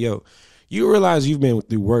remind me. He's like, "Yo, you realize you've been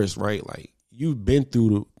through worse, right? Like, you've been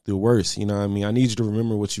through the worst. You know what I mean? I need you to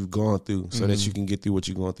remember what you've gone through so that you can get through what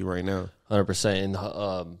you're going through right now." 100%.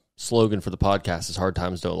 And slogan for the podcast is "Hard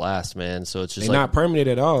times don't last," man. So it's just They're like not permanent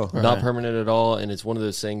at all. not permanent at all, and it's one of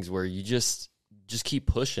those things where you just keep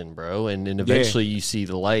pushing, bro, and then eventually you see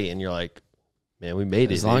the light, and you're like, man, we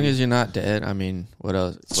made it. As long as you're not dead, I mean, what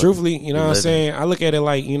else? Truthfully, you know what I'm saying? I look at it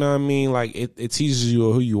like, you know what I mean? Like, it teaches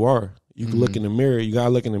you who you are. You can look in the mirror. You got to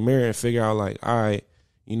look in the mirror and figure out, like, all right,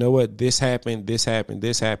 you know what? This happened, this happened,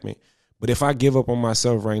 this happened. But if I give up on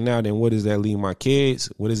myself right now, then what does that leave my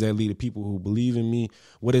kids? What does that leave the people who believe in me?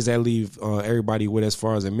 What does that leave everybody with as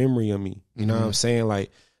far as a memory of me? You know what I'm saying?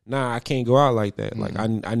 Like, nah, I can't go out like that. Like,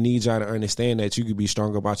 I need y'all to understand that you could be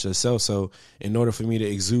strong about yourself. So in order for me to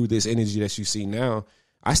exude this energy that you see now,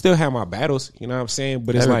 I still have my battles, you know what I'm saying?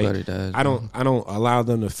 But it's Everybody does, I don't allow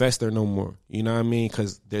them to fester no more. You know what I mean?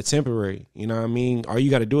 Because they're temporary. You know what I mean? All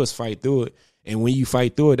you got to do is fight through it. And when you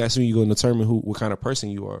fight through it, that's when you're going to determine what kind of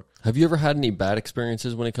person you are. Have you ever had any bad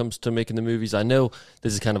experiences when it comes to making the movies? I know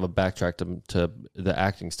this is kind of a backtrack to the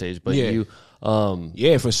acting stage, but Yeah. you...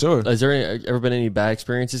 Yeah, for sure. Has there ever been any bad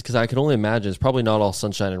experiences? Because I can only imagine it's probably not all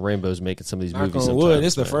sunshine and rainbows making some of these movies. This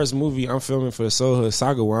is the first movie I'm filming for the Hood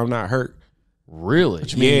Saga where I'm not hurt. Really?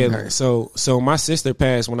 Yeah. So my sister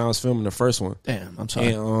passed when I was filming the first one. Damn, I'm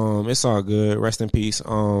sorry. And it's all good. Rest in peace.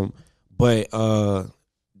 But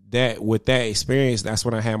that with that experience, that's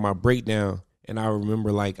when I had my breakdown. And I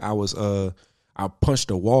remember, like, I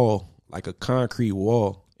punched a wall, like a concrete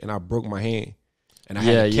wall, and I broke my hand. And I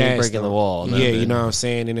had a you ain't cast breaking on. the wall. No, Yeah, you know what I'm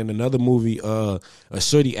saying? And in another movie, a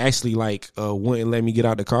shorty actually, like, wouldn't let me get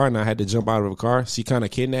out the car, and I had to jump out of the car. She kind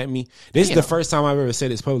of kidnapped me. This is the first time I've ever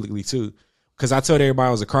said this publicly, too, because I told everybody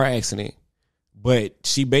it was a car accident. But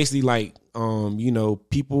she basically, like, you know,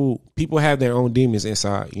 people have their own demons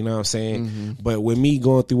inside, you know what I'm saying? But with me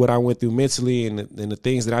going through what I went through mentally and the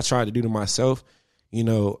things that I tried to do to myself, you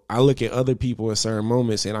know, I look at other people in certain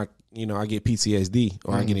moments and I get PTSD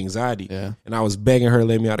or I get anxiety. Yeah. And I was begging her to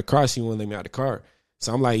let me out of the car. She wouldn't let me out of the car.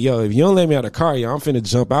 So I'm like, yo, if you don't let me out of the car, yo, I'm finna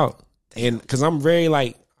jump out. And cause I'm very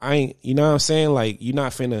like, I ain't, you know what I'm saying? Like, you're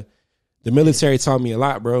not finna, the military taught me a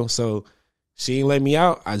lot, bro. So she ain't let me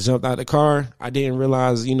out. I jumped out the car. I didn't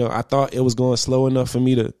realize, you know, I thought it was going slow enough for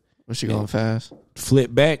me to. Was she going fast?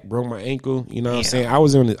 Flip back, broke my ankle. You know what I'm saying? I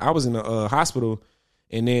was in the hospital,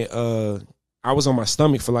 and then I was on my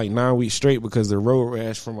stomach for like 9 weeks straight because the road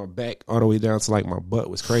rash from my back all the way down to like my butt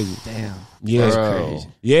was crazy. Damn. Yeah, That's Bro. crazy.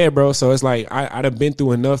 Yeah, bro. So it's like I'd have been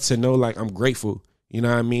through enough to know, like, I'm grateful. You know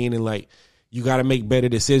what I mean? And like, you got to make better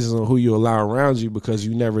decisions on who you allow around you because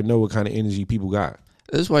you never know what kind of energy people got.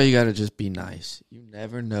 This is why you got to just be nice. You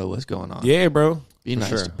never know what's going on. Yeah, bro. Be nice.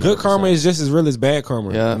 sure. to people. Good karma is just as real as bad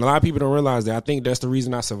karma. Yeah. And a lot of people don't realize that. I think that's the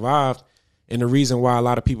reason I survived, and the reason why a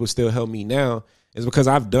lot of people still help me now is because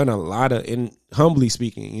I've done a lot of, and humbly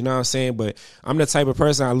speaking, you know what I'm saying? But I'm the type of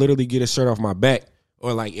person, I literally get a shirt off my back.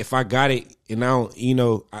 Or like, if I got it and I don't, you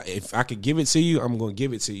know, if I could give it to you, I'm going to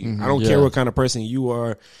give it to you. I don't care what kind of person you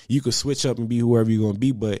are. You could switch up and be whoever you're going to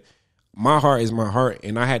be, but my heart is my heart,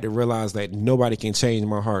 and I had to realize that nobody can change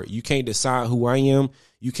my heart. You can't decide who I am.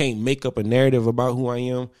 You can't make up a narrative about who I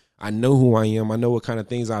am. I know who I am. I know what kind of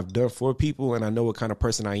things I've done for people, and I know what kind of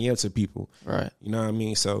person I am to people. Right. You know what I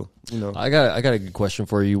mean? So, you know. I got a good question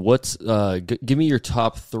for you. What's give me your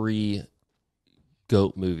top 3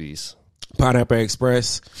 GOAT movies? Pineapple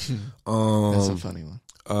Express. That's a funny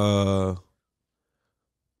one.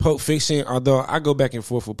 Pulp Fiction, although I go back and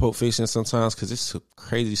forth with Pulp Fiction sometimes because it's some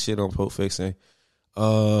crazy shit on Pulp Fiction.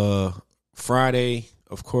 Friday,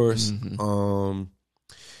 of course.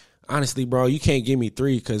 Honestly, bro, you can't give me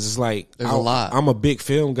 3 because it's like There's a lot. I'm a big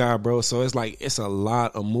film guy, bro, so it's like it's a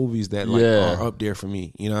lot of movies that like are up there for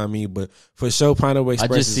me. You know what I mean? But for sure, Pineapple Express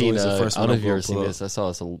I just is seen. always the first I one. don't know if you I'm ever seen gonna this. I saw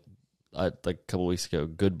this like a couple weeks ago.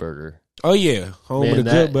 Good Burger. Oh yeah, home of the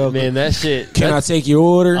good burger. Man, that shit. Can I take your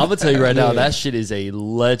order? I'm gonna tell you right now, Yeah. that shit is a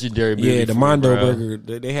legendary movie. Yeah, the for Mondo me, bro.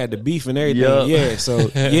 burger. They had the beef and everything. Yup. Yeah, so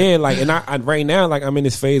yeah, like, and I right now, like, I'm in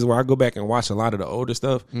this phase where I go back and watch a lot of the older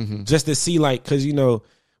stuff just to see, like, because you know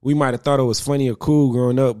we might have thought it was funny or cool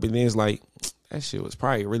growing up, but then it's like that shit was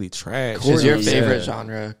probably really trash. Is your Yeah. favorite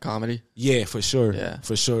genre comedy? Yeah, for sure. Yeah.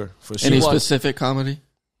 for sure. Any watch- specific comedy?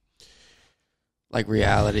 Like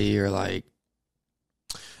reality or like...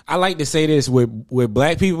 I like to say this with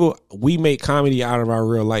black people, we make comedy out of our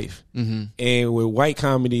real life, and with white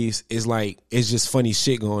comedies, it's like it's just funny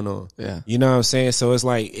shit going on. Yeah. You know what I'm saying? So it's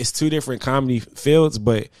like it's 2 different comedy fields,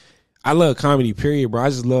 but I love comedy, period, bro. I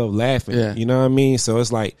just love laughing. Yeah. You know what I mean? So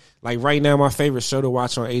it's like right now, my favorite show to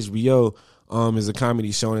watch on HBO is a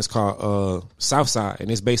comedy show, and it's called Southside, and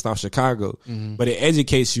it's based off Chicago, but it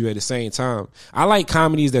educates you at the same time. I like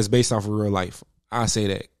comedies that's based off of real life. I say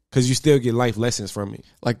that because you still get life lessons from it.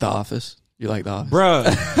 Like The Office. You like The Office?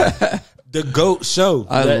 Bruh. The GOAT show.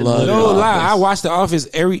 I love No The lie. Office. I watch The Office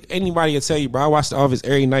anybody will tell you, bro. I watch The Office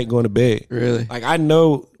every night going to bed. Really? Like, I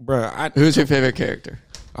know, bruh. Who's your favorite character?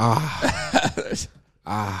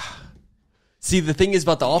 See, the thing is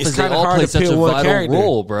about The Office, It's they kinda all hard play to such pick a one vital character.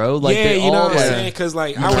 role, bro. Like, yeah, they you know all, what I'm like, saying? Because,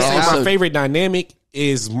 like, I would say my Also- favorite dynamic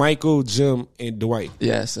is Michael, Jim, and Dwight.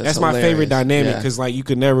 Yes, That's my hilarious. favorite dynamic Yeah. because, like, you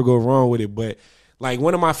could never go wrong with it. But, like,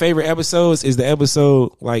 one of my favorite episodes is the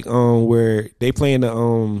episode, like, where they play in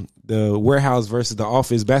the warehouse versus the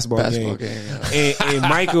office basketball game. Yeah. And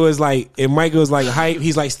Michael is like, hype.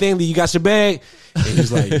 He's like, Stanley, you got your bag? And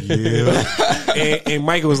he's like, yeah. And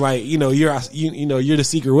Michael was like, you're the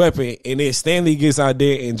secret weapon. And then Stanley gets out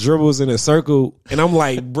there and dribbles in a circle. And I'm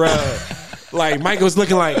like, bruh. Like, Michael's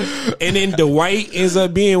looking like, and then Dwight ends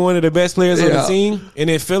up being one of the best players on the team. And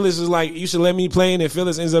then Phyllis was like, you should let me play. And then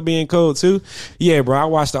Phyllis ends up being cold too. Yeah, bro, I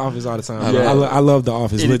watch The Office all the time. Yeah. I love The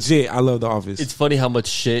Office. Legit, I love The Office. It's funny how much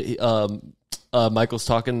shit Michael's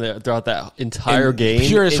talking throughout that entire And game.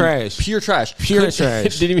 pure And trash. Pure trash. Pure trash.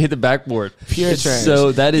 Didn't even hit the backboard. Pure It's trash.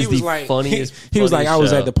 So that is He was the like- funniest. He was like, I was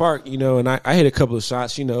show. at the park, and I hit a couple of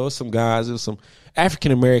shots, some guys, it was some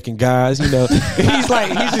African American guys, he's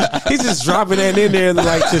like, he's just dropping that in there,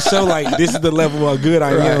 like, to show, like, this is the level of good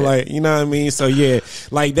I am, like, you know what I mean? So yeah,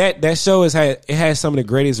 like that show has some of the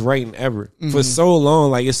greatest writing ever for so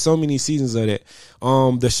long. Like, it's so many seasons of that.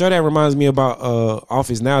 The show that reminds me about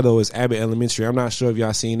Office now though is Abbott Elementary. I'm not sure if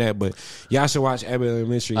y'all seen that, but y'all should watch Abbott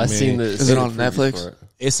Elementary. I've man. seen the. Is it on Netflix?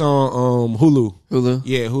 It's on Hulu. Hulu?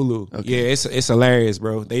 Yeah, Hulu. Okay. Yeah, it's hilarious,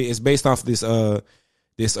 bro. It's based off this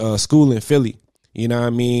school in Philly. You know what I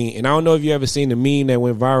mean? And I don't know if you ever seen the meme that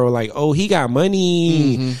went viral, like, oh, he got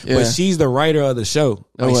money. Yeah. But she's the writer of the show.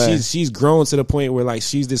 No Like, way. she's grown to the point where, like,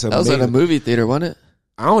 she's this That was amazing. at a movie theater, wasn't it?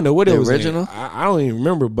 I don't know what The it was. original? I don't even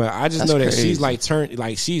remember, but I just That's know that crazy. she's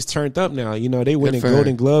like she's turned up now. They win Good in for her.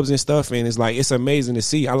 Golden Globes and stuff, and it's like it's amazing to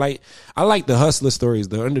see. I like the hustler stories,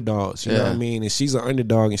 the underdogs. You know what I mean? And she's an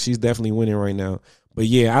underdog, and she's definitely winning right now. But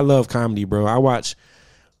yeah, I love comedy, bro. I watch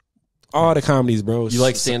all the comedies, bro. You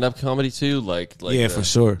like stand up comedy too? Like yeah, for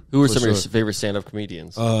sure. Who are For some of your sure. favorite stand up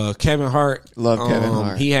comedians? Kevin Hart. Love Kevin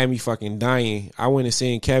Hart. He had me fucking dying. I went and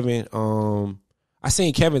seen Kevin. I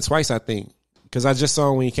seen Kevin twice, I think, because I just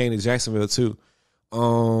saw him when he came to Jacksonville too.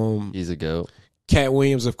 He's a goat. Cat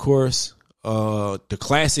Williams, of course. The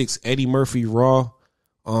classics: Eddie Murphy, Raw,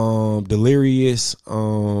 Delirious,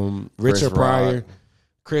 Richard Pryor,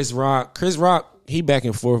 Chris Rock. Chris Rock, he back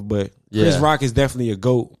and forth, but Chris Yeah. Rock is definitely a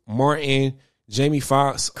GOAT. Martin, Jamie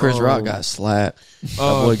Foxx, Chris Rock got slapped.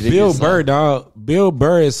 boy did Bill get Burr, dog. Bill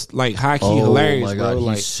Burr is like high key hilarious, my God, bro. he's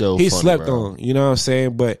Like so he's funny, slept bro. on. You know what I'm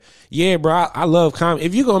saying? But yeah, bro, I love comedy.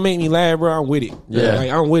 If you gonna make me laugh, bro, I'm with it. Yeah. Like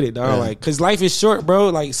I'm with it, dog. Yeah. Like, cause life is short, bro.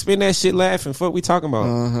 Like spend that shit laughing. Fuck, we talking about?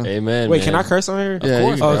 Amen. Wait, man. can I curse on here? Yeah, Of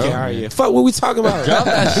course. you can, Okay, bro. all right, yeah. Fuck, what we talking about? Drop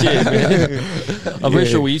that shit, man. I'm pretty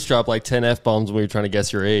sure we each dropped like 10 F bombs when we were trying to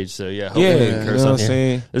guess your age. So yeah, hopefully Yeah, we you can know curse what on I'm here.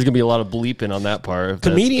 saying? There's gonna be a lot of bleeping on that part. if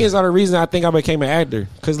that's- Comedians are the reason I think I became an actor.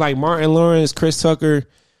 Cause like Martin Lawrence, Chris Tucker,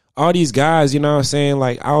 all these guys, you know what I'm saying?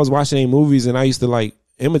 Like I was watching their movies and I used to like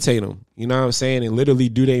imitate them, you know what I'm saying? And literally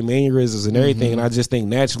do their mannerisms and everything. And I just think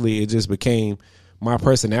naturally it just became my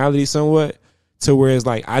personality somewhat to where it's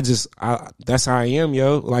like, that's how I am,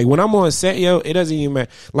 yo. Like when I'm on set, yo, it doesn't even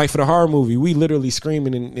matter. Like for the horror movie, we literally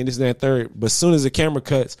screaming and this and that third. But as soon as the camera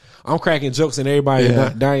cuts, I'm cracking jokes and everybody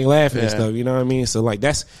dying laughing and stuff. You know what I mean? So like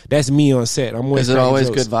that's me on set. I'm Is it cracking always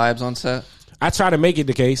jokes. good vibes on set? I try to make it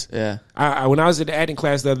the case. Yeah. I when I was at the acting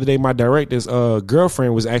class the other day, my director's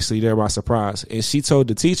girlfriend was actually there by surprise, and she told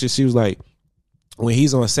the teacher, she was like, when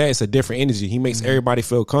he's on set, it's a different energy. He makes everybody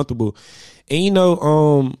feel comfortable, and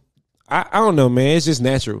I don't know, man. It's just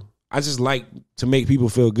natural. I just like to make people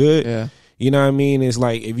feel good. Yeah. You know what I mean? It's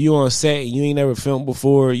like if you on set, you ain't never filmed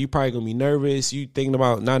before, you probably gonna be nervous. You thinking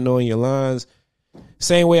about not knowing your lines.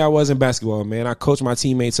 Same way I was in basketball, man. I coach my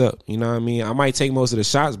teammates up. You know what I mean? I might take most of the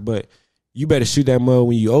shots, but you better shoot that mud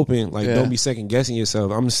when you open. Like, don't be second guessing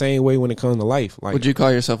yourself. I'm the same way when it comes to life. Like, Would you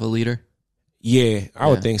call yourself a leader? yeah, I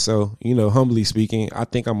would think so. Humbly speaking, I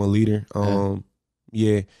think I'm a leader.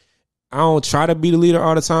 Yeah. I don't try to be the leader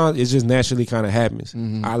all the time. It just naturally kind of happens.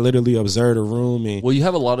 I literally observe the room and Well, you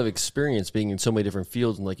have a lot of experience being in so many different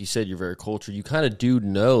fields, and like you said, you're very cultured. You kind of do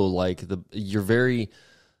know, like you're very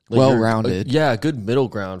well-rounded. Yeah, good middle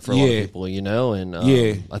ground for a lot of people, you know. And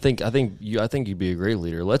I think you'd be a great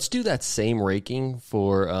leader. Let's do that same ranking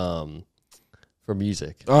for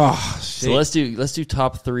music. Oh shit! So let's do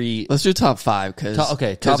top 3. Let's do top 5 because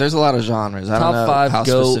top, there's a lot of genres. I don't know 5 how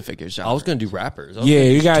specific your genre. I was gonna do rappers.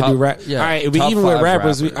 You gotta do rap. Yeah, all right, but even with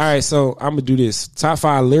rappers, all right. So I'm gonna do this. Top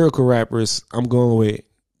 5 lyrical rappers. I'm going with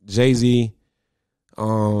Jay-Z.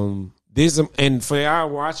 And for our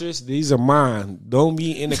watchers, these are mine. Don't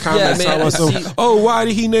be in the comments talking about some. Oh, why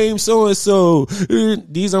did he name so and so?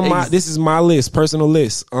 These are my. This is my list, personal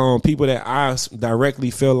list. People that I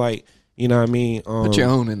directly feel like. You know what I mean? Put your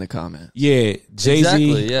own in the comment. Yeah, Jay-Z.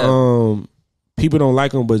 Exactly, yeah. People don't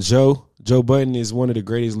like him, but Joe Budden is one of the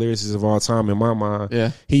greatest lyricists of all time in my mind.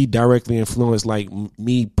 Yeah, he directly influenced like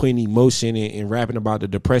me putting emotion and rapping about the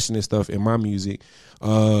depression and stuff in my music.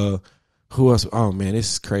 Who else? Oh man,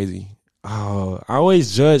 this is crazy. I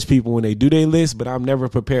always judge people when they do their list, but I'm never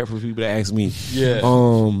prepared for people to ask me. Yeah.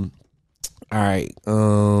 All right.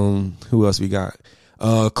 Who else we got?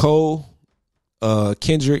 Cole,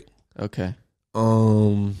 Kendrick. Okay.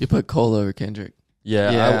 You put Cole over Kendrick.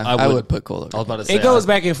 Yeah, I would put Cole over. I was about to say it goes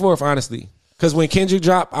back and forth, honestly. Because when Kendrick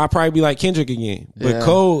drop, I'll probably be like Kendrick again. But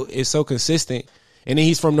Cole is so consistent. And then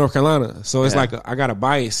he's from North Carolina. So it's like I got a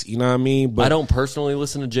bias, you know what I mean? But I don't personally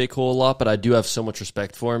listen to J. Cole a lot, but I do have so much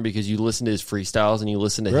respect for him because you listen to his freestyles and you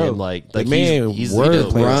listen to him like the man he's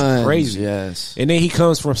wordplay is crazy. Yes. And then he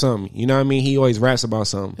comes from something. You know what I mean? He always raps about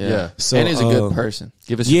something. Yeah. So, and he's a good person.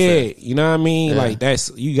 Give us your you know what I mean? Like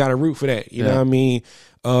that's you gotta root for that. You know what I mean?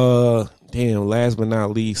 Damn, last but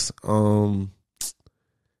not least, dang,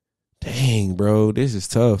 bro, this is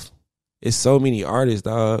tough. It's so many artists,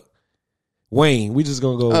 dog. Wayne, we just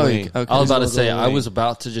gonna go Wayne. Okay. I was about to say, I was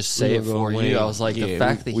about to just say it for you. I was like, the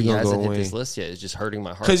fact that he hasn't hit this list yet is just hurting my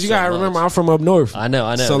heart. Because you gotta remember, I'm from up north. I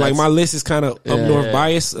know. So like my list is kind of up north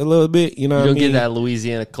biased a little bit. You know, you don't get that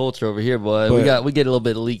Louisiana culture over here, boy. But we get a little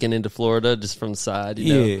bit leaking into Florida just from the side.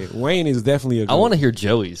 You know? Wayne is definitely I want to hear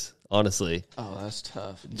Joey's. Honestly. Oh, that's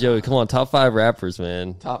tough. Joey, come on, top 5 rappers,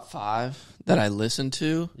 man. Top 5 that I listen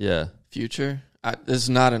to. Yeah. Future. This is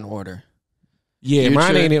not in order. Yeah, Future,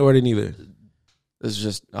 mine ain't in order neither. This is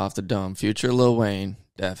just off the dome. Future, Lil Wayne,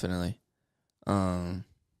 definitely.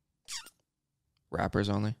 Rappers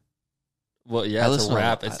only. Well, yeah, it's a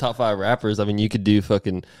rap. It's top 5 rappers. I mean, you could do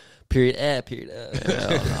fucking period.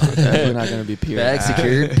 Definitely not going to be period. Bag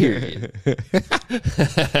secured. Period.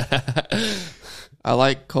 I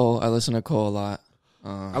like Cole. I listen to Cole a lot.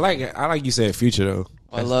 I like you said Future though.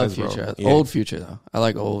 I love Future. Old Future though. I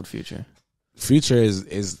like old Future. Future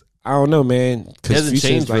is I don't know, man. He hasn't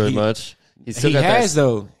changed very much. He has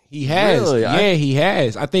though. He has. Really? Yeah, he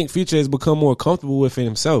has. I think Future has become more comfortable with it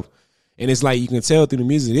himself, and it's like you can tell through the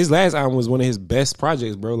music. His last album was one of his best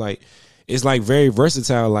projects, bro. Like it's like very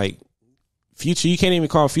versatile. Like Future, you can't even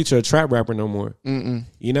call Future a trap rapper no more. Mm-mm.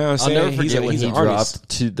 You know what I'm saying? I'll never forget when he dropped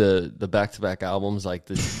to the back-to-back albums, like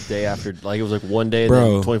the day after, like it was like one day and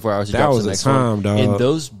then 24 hours he dropped the next one. Dog. And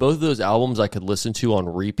both of those albums I could listen to on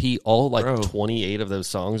repeat, all like 28 of those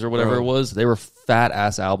songs or whatever it was. They were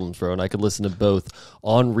fat-ass albums, bro, and I could listen to both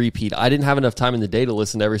on repeat. I didn't have enough time in the day to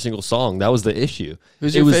listen to every single song. That was the issue.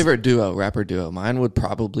 Who's your favorite rapper duo? Mine would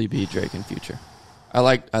probably be Drake and Future.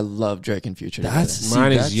 I love Drake and Future.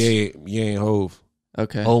 Mine is Ye and Hove.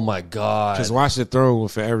 Okay. Oh my god. Because Watch the Throne will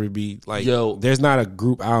forever be like. Yo, there's not a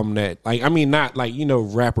group album that like. I mean, not like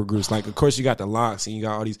rapper groups. Like, of course you got the Locks and you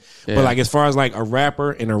got all these. Yeah. But like, as far as like a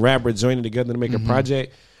rapper and a rapper joining together to make a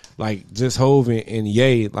project, like just Hove and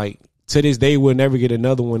Ye, like to this day we'll never get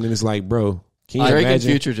another one. And it's like, bro, can you Drake imagine? and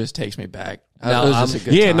Future just takes me back.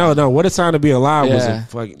 No, what a time to be alive was a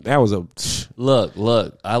fucking. That was a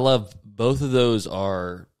look. I love. Both of those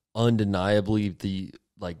are undeniably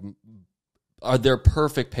they're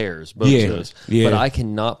perfect pairs. Both of those, but I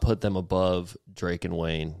cannot put them above Drake and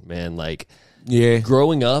Wayne. Man, like,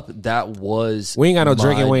 growing up, that was we ain't got no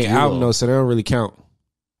Drake and Wayne album though, so they don't really count.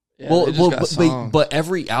 Yeah, but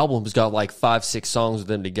every album's got like 5-6 songs with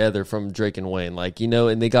them together from Drake and Wayne, like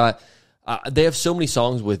and they got they have so many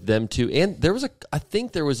songs with them too. And there was I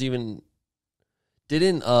think there was even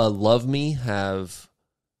didn't Love Me have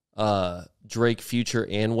Drake, Future,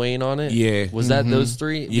 and Wayne on it? Yeah. Was that those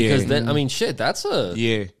three? Because then, I mean, shit, that's a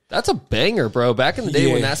banger, bro. Back in the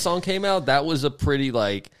day when that song came out, that was a pretty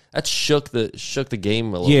that shook the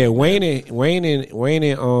game a little. Yeah, Wayne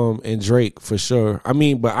and Drake for sure. I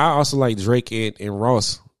mean, but I also like Drake and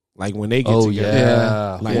Ross. Like when they get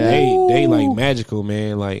together, they like magical,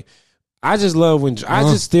 man. Like I just love when I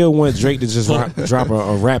just still want Drake to just drop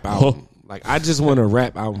a rap album. Like, I just want a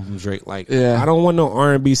rap album from Drake. Like, Yeah. I don't want no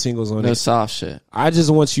R&B singles on No it. soft shit. I just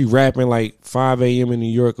want you rapping like 5 a.m. in New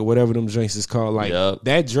York or whatever them drinks is called. Like, Yep.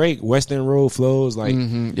 that Drake, Western Road flows, like,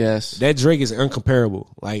 Yes. that Drake is uncomparable.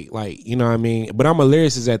 Like, you know what I mean? But I'm a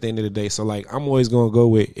lyricist at the end of the day. So, like, I'm always going to go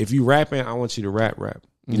with, if you rapping, I want you to rap.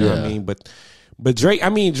 You know what I mean? But Drake, I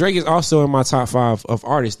mean, Drake is also in my top 5 of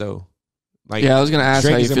artists, though. Like, Yeah, I was going to ask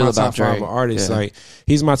Drake how you is in feel my about top 5 Drake. of artists. Yeah. Like,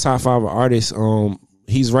 he's my top 5 of artists.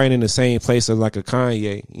 He's right in the same place as like a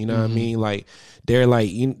Kanye. You know what I mean? Like, they're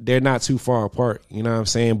not too far apart. You know what I'm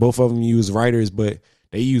saying? Both of them use writers, but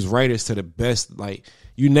they use writers to the best. Like,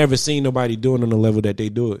 you never seen nobody doing on the level that they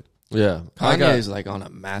do it. Yeah. Kanye's like on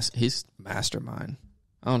he's mastermind.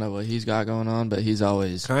 I don't know what he's got going on, but he's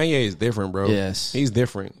always Kanye is different, bro. Yes. He's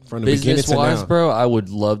different from the beginning Business to wise, now. bro, I would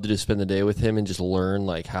love to just spend the day with him and just learn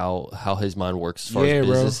like how his mind works as far as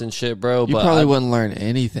bro. business and shit, bro. You But probably wouldn't learn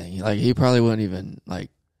anything. Like he probably wouldn't even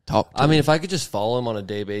like talk to I mean, you. if I could just follow him on a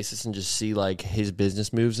day basis and just see like his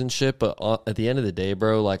business moves and shit, but at the end of the day,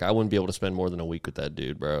 bro, like I wouldn't be able to spend more than a week with that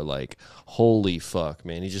dude, bro. Like, holy fuck,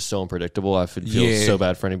 man, he's just so unpredictable. I feel so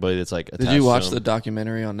bad for anybody that's like. Did you watch to him. the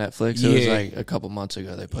documentary on Netflix? It was Yeah. like a couple months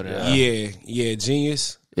ago they put it out. Yeah,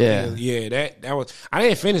 Genius. Yeah. That was. I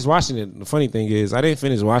didn't finish watching it. The funny thing is, I didn't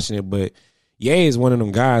finish watching it, but Ye is one of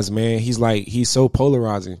them guys, man. He's so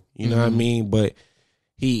polarizing. You know what I mean? But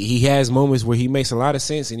he has moments where he makes a lot of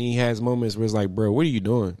sense, and he has moments where it's like, bro, what are you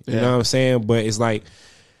doing? You know what I'm saying? But it's like,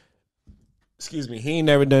 excuse me, he ain't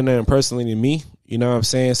never done nothing personally to me. You know what I'm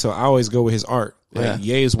saying? So I always go with his art. Like,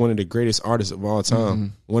 Ye is one of the greatest artists of all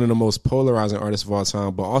time, one of the most polarizing artists of all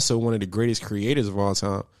time, but also one of the greatest creators of all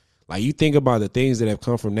time. Like, you think about the things that have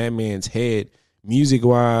come from that man's head, music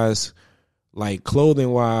wise, like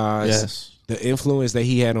clothing wise, the influence that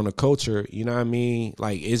he had on the culture. You know what I mean?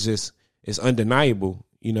 Like, it's undeniable.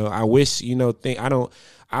 You know, I wish, I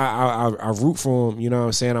root for him. You know what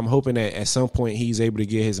I'm saying? I'm hoping that at some point he's able to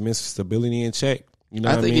get his mental stability in check. You know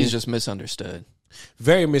I what think I mean? he's just misunderstood.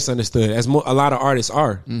 Very misunderstood, as a lot of artists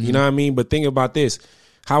are. You know what I mean? But think about this.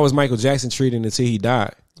 How was Michael Jackson treated until he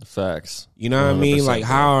died? Facts. You know what I mean? 100%, Like,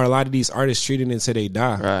 how are a lot of these artists treated until they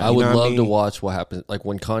die? Right. I would love to watch what happens. Like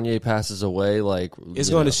when Kanye passes away, like It's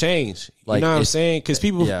going to change. Like, you know what I'm saying? Because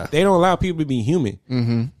people, they don't allow people to be human.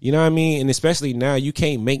 Mm-hmm. You know what I mean? And especially now, you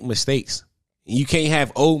can't make mistakes. You can't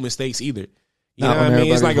have old mistakes either. You Not know what when I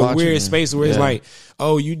mean? It's like everybody's a weird watching space where it's like,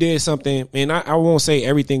 oh, you did something. And I won't say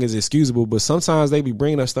everything is excusable, but sometimes they be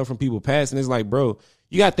bringing up stuff from people past, and it's like, bro,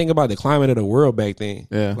 you got to think about the climate of the world back then.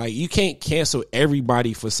 Yeah. Like, you can't cancel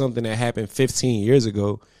everybody for something that happened 15 years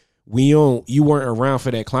ago. You weren't around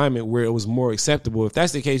for that climate where it was more acceptable. If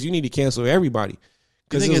that's the case, you need to cancel everybody.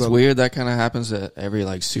 I think it's weird that kind of happens to every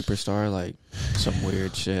like superstar, like some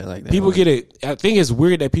weird shit like that. People get it. I think it's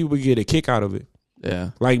weird that people get a kick out of it.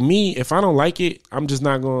 Yeah. Like me, if I don't like it, I'm just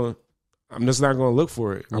not going to look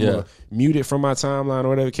for it. I'm going to mute it from my timeline or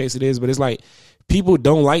whatever the case it is. But it's like, people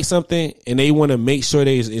don't like something and they want to make sure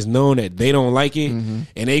it's known that they don't like it, and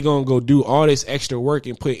they going to go do all this extra work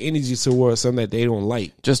and put energy towards something that they don't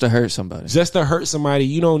like. Just to hurt somebody. Just to hurt somebody.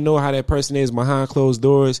 You don't know how that person is behind closed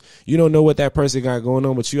doors. You don't know what that person got going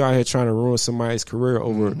on, but you out here trying to ruin somebody's career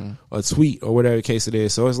over a tweet or whatever the case it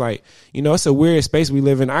is. So it's like, it's a weird space we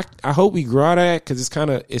live in. I hope we grow out of that, because it's kind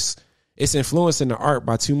of, it's influencing the art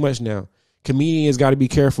by too much now. Comedians got to be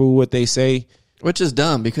careful with what they say. Which is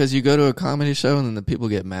dumb, because you go to a comedy show and then the people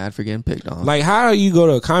get mad for getting picked on. Like, how do you go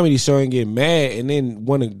to a comedy show and get mad and then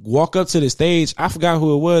want to walk up to the stage? I forgot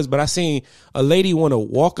who it was, but I seen a lady want to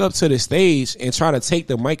walk up to the stage and try to take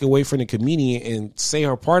the mic away from the comedian and say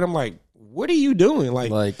her part. I'm like, what are you doing?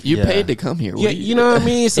 Like you paid to come here. You know what I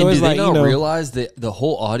mean? So and it's do like, they not realize that the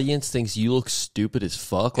whole audience thinks you look stupid as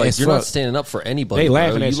fuck? Like, you're not standing up for anybody. They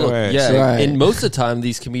laughing bro. at your ass. Yeah, Right. and most of the time,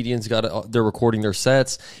 these comedians they're recording their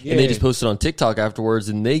sets and they just post it on TikTok afterwards,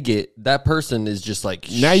 and that person is just like,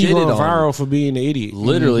 now you're going shitted on. viral for being an idiot.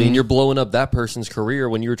 Literally, and you're blowing up that person's career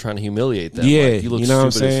when you were trying to humiliate them. Yeah, Like, you look you know what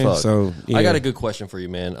I'm stupid saying? as fuck. So, yeah. I got a good question for you,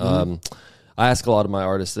 man. I ask a lot of my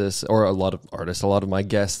artists this, or a lot of my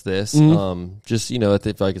guests this. Just, I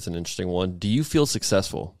feel like it's an interesting one. Do you feel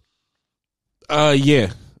successful?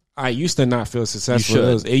 Yeah. I used to not feel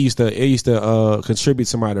successful. It used to contribute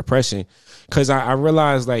to my depression, because I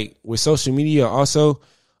realized, like, with social media also,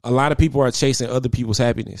 a lot of people are chasing other people's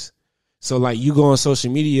happiness. So, like, you go on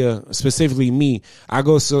social media, specifically me, I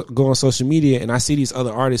go on social media and I see these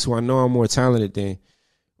other artists who I know I'm more talented than,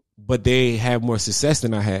 but they have more success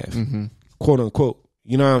than I have, quote unquote.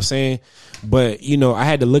 You know what I'm saying? But, I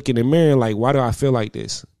had to look in the mirror, like, why do I feel like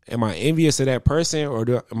this? Am I envious of that person,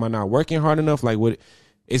 or am I not working hard enough? Like,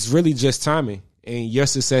 it's really just timing, and your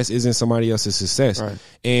success isn't somebody else's success. Right.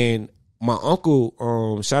 And my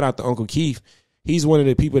uncle, shout out to Uncle Keith. He's one of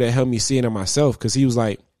the people that helped me see it in myself, because he was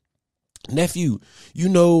like, nephew,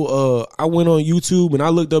 I went on YouTube and I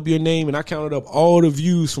looked up your name and I counted up all the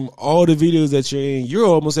views from all the videos that you're in. You're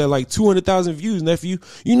almost at like 200,000 views, nephew.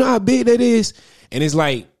 You know how big that is? And it's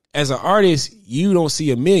like, as an artist, you don't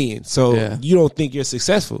see 1 million. So you don't think you're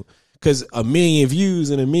successful, because 1 million views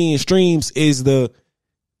and 1 million streams is the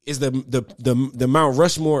Mount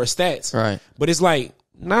Rushmore of stats. Right. But it's like,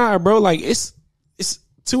 nah, bro, like it's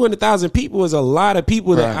 200,000 people is a lot of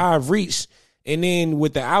people that I've reached. And then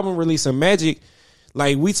with the album release of Magic,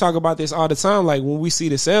 like we talk about this all the time. Like when we see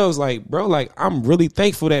the sales, like, bro, like I'm really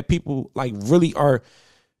thankful that people like really are.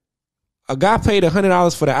 A guy paid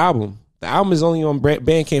 $100 for the album. The album is only on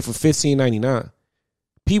Bandcamp for $15.99.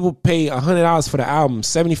 People pay $100 for the album,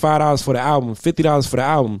 $75 for the album, $50 for the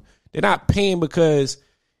album. They're not paying because,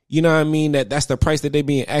 you know what I mean, that's the price that they're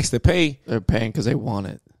being asked to pay. They're paying because they want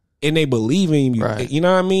it. And they believe in you. Right. You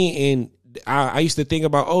know what I mean? And I used to think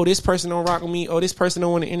about, oh, this person don't rock with me. Oh, this person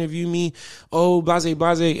don't want to interview me. Oh, blase,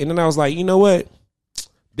 blase. And then I was like, you know what?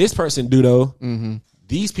 This person do, though. Mm-hmm.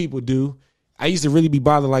 These people do. I used to really be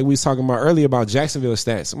bothered, like we was talking about earlier, about Jacksonville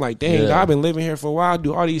stats. I'm like, dang, I've been living here for a while,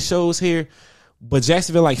 do all these shows here. But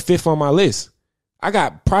Jacksonville like 5th on my list. I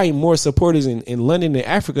got probably more supporters in London and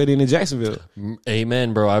Africa than in Jacksonville.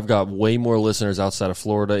 Amen, bro. I've got way more listeners outside of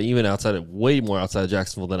Florida, even way more outside of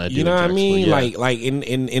Jacksonville than I do. You know in what I mean?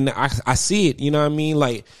 Yeah. I see it. You know what I mean?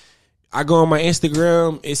 Like, I go on my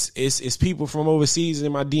Instagram, it's people from overseas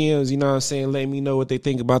in my DMs, you know what I'm saying, letting me know what they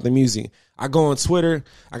think about the music. I go on Twitter.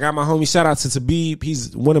 I got my homie, shout out to Tabib.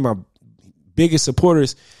 He's one of my biggest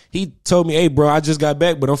supporters. He told me, hey, bro, I just got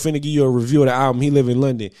back, but I'm finna give you a review of the album. He live in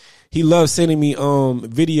London. He loves sending me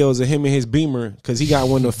videos of him and his Beamer, because he got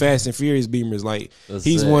one of the Fast and Furious Beamers. Like,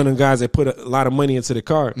 he's one of the guys that put a lot of money into the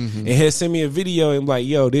car. Mm-hmm. And he'll send me a video and like,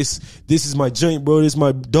 yo, this is my joint, bro. This is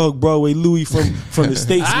my dog Broadway Louie from the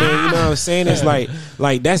States, man. You know what I'm saying? It's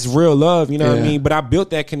like that's real love, you know what I mean? But I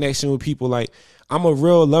built that connection with people. Like, I'm a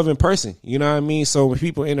real loving person, you know what I mean? So when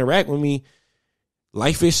people interact with me,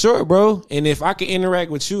 life is short, bro. And if I can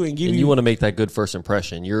interact with you and give you want to make that good first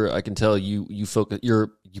impression, I can tell you focus.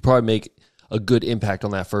 You probably make a good impact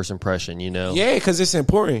on that first impression. You know, yeah, because it's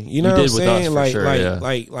important. You know what I'm saying?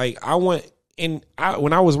 Like I want.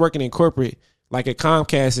 When I was working in corporate, like at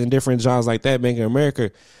Comcast and different jobs like that, Bank of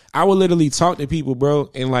America, I would literally talk to people, bro,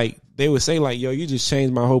 and like they would say, like, "Yo, you just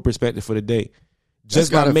changed my whole perspective for the day."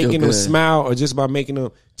 Just by making them smile, or just by making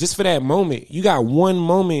them, just for that moment. You got one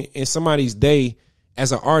moment in somebody's day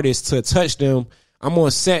as an artist to touch them. I'm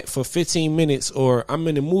on set for 15 minutes, or I'm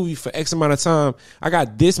in a movie for X amount of time. I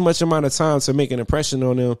got this much amount of time to make an impression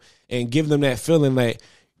on them and give them that feeling that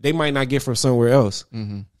they might not get from somewhere else.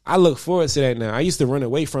 Mm-hmm. I look forward to that now. I used to run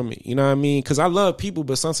away from it. You know what I mean? Because I love people,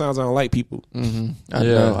 but sometimes I don't like people. Mm-hmm. I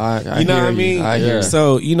know. I you know what I mean? I hear.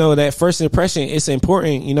 So, you know, that first impression, it's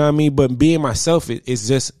important. You know what I mean? But being myself, it's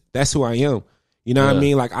just, that's who I am. You know what I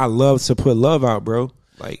mean? Like, I love to put love out, bro.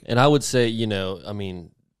 Like, and I would say, you know, I mean,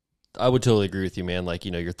 I would totally agree with you, man. Like,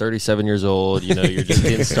 you know, you're 37 years old. You know, you're just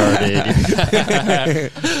getting started.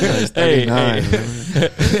 He's 39.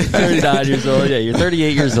 39 years old. Yeah, you're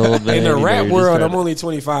 38 years old, man. In the rap world, I'm only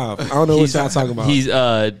 25. I don't know what y'all talking about. He's,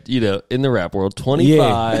 you know, in the rap world,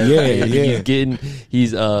 25. Yeah.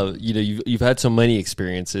 He's, you know, you've had so many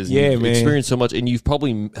experiences. Yeah, you've man. experienced so much, and you've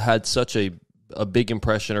probably had such a big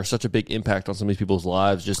impression or such a big impact on so many people's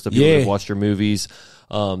lives. Just the people that have watched your movies,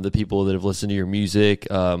 the people that have listened to your music.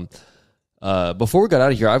 Before we got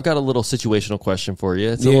out of here, I've got a little situational question for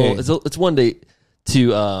you. It's one day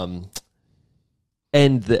to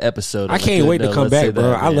end the episode. I can't wait to come back,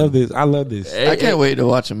 bro. I love this. I can't wait to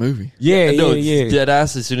watch a movie. Yeah. Dead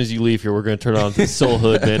ass. As soon as you leave here, we're going to turn on Soul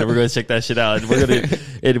Hood, man, and we're going to check that shit out.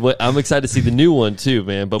 And I'm excited to see the new one too,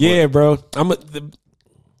 man. But bro.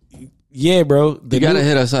 Yeah, bro. You gotta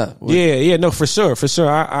hit us up. Yeah, no, for sure.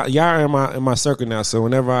 Y'all are in my circle now, so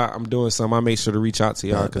whenever I'm doing something, I make sure to reach out to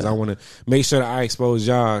y'all, because I want to make sure that I expose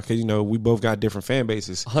y'all, because, you know, we both got different fan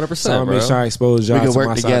bases. 100%. So I make sure I expose y'all. We can to work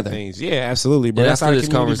my together. Side of things. Yeah, absolutely, bro. And That's after how this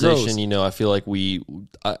conversation, grows. You know, I feel like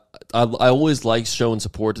I always like showing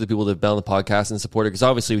support to the people that have been on the podcast and support it, because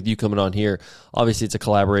obviously with you coming on here, obviously it's a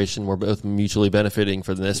collaboration. We're both mutually benefiting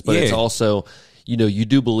from this, but it's also, you know, you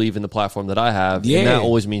do believe in the platform that I have, and that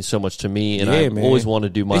always means so much to me, and I always want to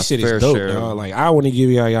do my fair share. Dog. Like, I want to give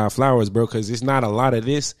y'all flowers, bro, because it's not a lot of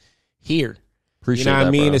this here. Appreciate you know what I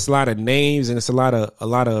mean? bro. It's a lot of names, and it's a lot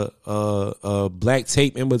of black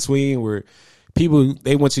tape in between, where people,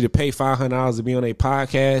 they want you to pay $500 to be on a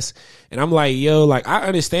podcast, and I'm like, yo, like, I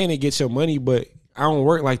understand it, get your money, but I don't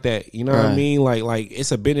work like that. You know what I mean? Like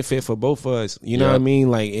it's a benefit for both of us. You know what I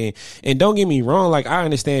mean? Like, and don't get me wrong. Like, I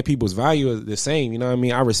understand people's value is the same. You know what I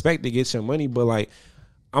mean? I respect to get your money, but like,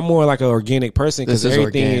 I'm more like an organic person because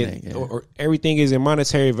everything is in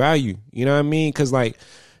monetary value. You know what I mean? Because like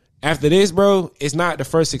after this, bro, it's not the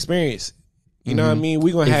first experience. You know what I mean?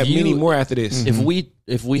 We're gonna have many more after this.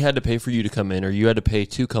 If we had to pay for you to come in, or you had to pay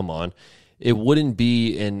to come on, it wouldn't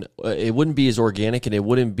be as organic, and it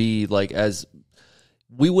wouldn't be like as.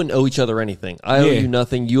 We wouldn't owe each other anything. I owe you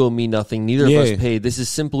nothing. You owe me nothing. Neither of us paid. This is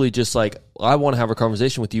simply just like, I want to have a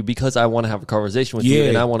conversation with you because I want to have a conversation with you,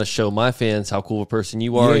 and I want to show my fans how cool of a person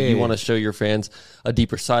you are. You want to show your fans a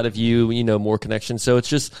deeper side of you, more connection. So it's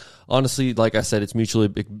just, honestly, like I said, it's mutually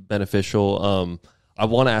beneficial. I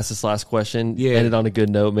want to ask this last question. End it on a good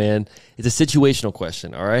note, man. It's a situational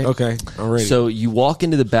question, all right? Okay, I'm ready. So you walk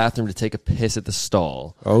into the bathroom to take a piss at the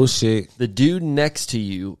stall. Oh, shit. The dude next to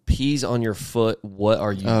you pees on your foot. What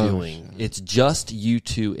are you doing? Shit. It's just you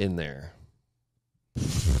two in there.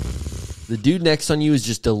 The dude next on you is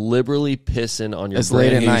just deliberately pissing on your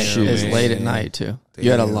brand new shoes. It's late at night, too. Damn, you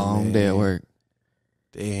had a long day at work.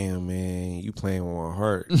 Damn, man, you playing with my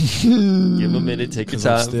heart. Give him a minute, take your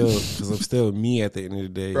time. Because I'm still me at the end of the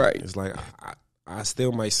day. Right. It's like, I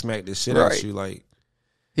still might smack this shit out you. Like,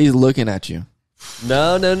 he's looking at you.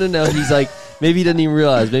 No. He's like, maybe he doesn't even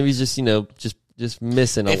realize. Maybe he's just, just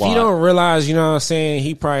missing a lot. If he don't realize, you know what I'm saying,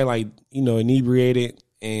 he probably like, inebriated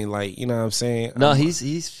and like, you know what I'm saying. No,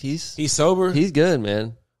 he's sober. He's good,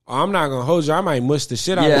 man. I'm not gonna hold you. I might mush the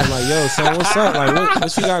shit out of him. Like, yo, son, what's up? Like,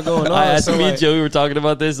 what you got going on? I had so, me and Joey were talking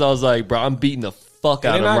about this. I was like, bro, I'm beating the fuck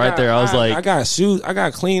out of him right there. I was like, I got shoes. I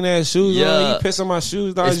got clean ass shoes. You piss on my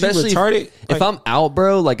shoes, dog. Especially you retarded. If I'm out,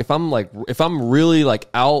 bro. Like, if I'm really like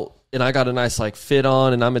out and I got a nice like fit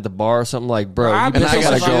on and I'm at the bar or something, like, bro, and I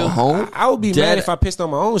gotta go home. I would be mad if I pissed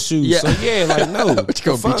on my own shoes. Yeah. So yeah, like no. But you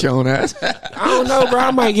gonna beat your own ass? I don't know, bro.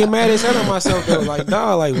 I might get mad as hell at myself though. Like,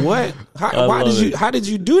 dog, like what? How did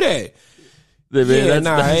you do that?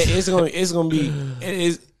 It's gonna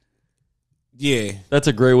be. Yeah, that's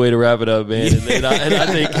a great way to wrap it up, man. And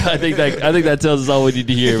I think that tells us all we need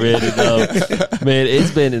to hear, man. And, man,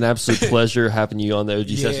 it's been an absolute pleasure having you on the OG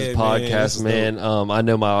Sessions podcast, man. I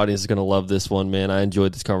know my audience is gonna love this one, man. I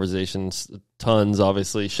enjoyed this conversation tons.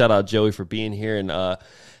 Obviously, shout out Joey for being here and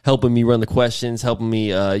helping me run the questions, helping me,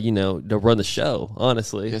 to run the show,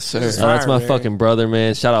 honestly. Yes, sir. That's my fucking brother,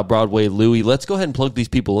 man. Shout out Broadway Louie. Let's go ahead and plug these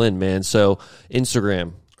people in, man. So,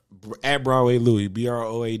 Instagram. At Broadway Louie,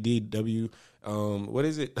 BROADW. What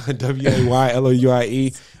is it?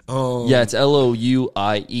 WAYLOUIE. Yeah, it's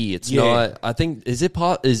LOUIE. It's not. I think.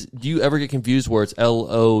 Do you ever get confused where it's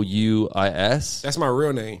LOUIS? That's my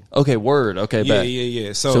real name. Okay, word. Okay,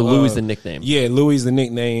 yeah. So Louie's the nickname. Yeah, Louie's the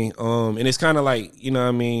nickname. And it's kind of like, you know what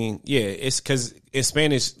I mean. Yeah, it's because in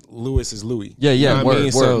Spanish, Louis is Louis. Yeah. You know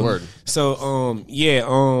Word. So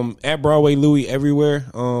at Broadway Louie everywhere.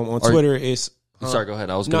 On Twitter, it's. Sorry, go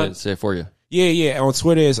ahead. I was going to say it for you. Yeah. On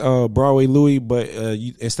Twitter, it's Broadway Louie, but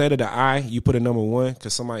instead of the I, you put a number 1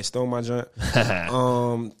 because somebody stole my joint.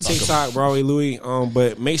 TikTok, Broadway Louie.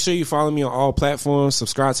 But make sure you follow me on all platforms.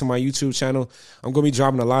 Subscribe to my YouTube channel. I'm gonna be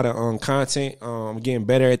dropping a lot of content. I'm getting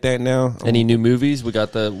better at that now. Any new movies? We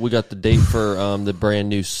got the date for the brand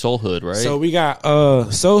new Soul Hood, right? So we got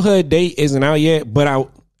Soul Hood date isn't out yet, but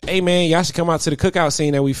hey man, y'all should come out to the cookout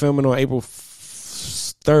scene that we filming on April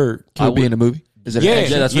 3rd. Can we be in the movie? Is it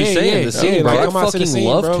that's what he's saying. The scene, bro. I fucking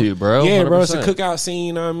love to, bro. Yeah, 100%. bro. It's a cookout scene.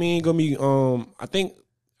 You know what I mean? Gonna be. I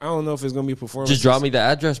don't know if it's gonna be performance. Just drop me the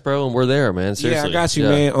address, bro, and we're there, man. Seriously. Yeah, I got you,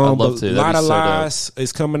 man. I'd love to. A Lot of Lies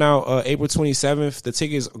is coming out April 27th. The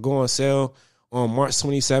tickets go on sale on March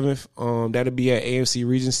 27th. That'll be at AMC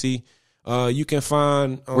Regency. You can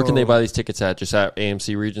find where can they buy these tickets at? Just at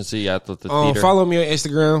AMC Regency at the theater. Follow me on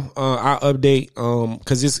Instagram. I'll update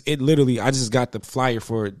because it literally I just got the flyer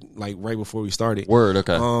for it like right before we started. Word,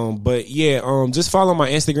 okay. But yeah, just follow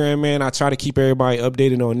my Instagram, man. I try to keep everybody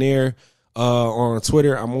updated on there. On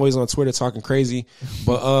Twitter, I'm always on Twitter talking crazy.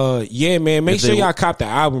 But yeah, man, make sure y'all cop the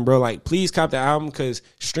album, bro. Like, please cop the album because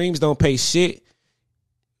streams don't pay shit.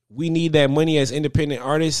 We need that money as independent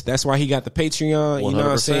artists. That's why he got the Patreon. 100%. You know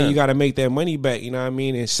what I'm saying? You got to make that money back. You know what I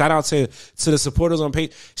mean? And shout out to the supporters on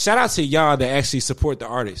Patreon. Shout out to y'all that actually support the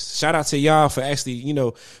artists. Shout out to y'all for actually,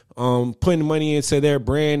 putting money into their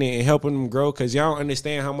brand and helping them grow. Cause y'all don't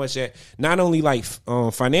understand how much that not only like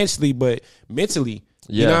financially, but mentally.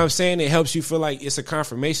 Yeah. You know what I'm saying? It helps you feel like it's a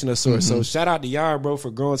confirmation of sorts. Mm-hmm. So shout out to y'all, bro,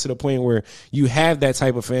 for growing to the point where you have that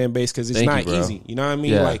type of fan base because it's not easy. You know what I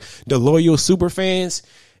mean? Yeah. Like the loyal super fans.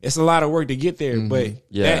 it's a lot of work to get there. But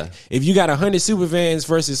if you got 100 super fans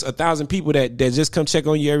versus 1,000 people that just come check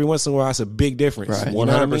on you every once in a while, it's a big difference. Right.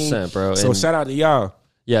 100%, bro. So shout out to y'all.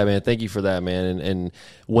 Yeah, man. Thank you for that, man. And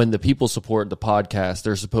when the people support the podcast,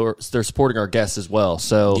 they're supporting our guests as well.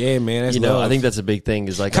 So yeah, man. That's I think that's a big thing.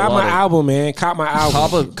 Is like cop my album, man. Cop my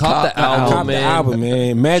album. Cop the album, man. The album,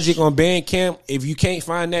 man. Magic on Bandcamp. If you can't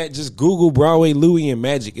find that, just Google Broadway, Louie, and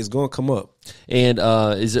Magic. It's gonna come up. And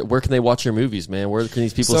where can they watch your movies, man? Where can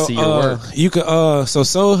these people see your work? You can so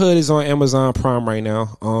Soul Hood is on Amazon Prime right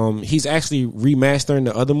now. He's actually remastering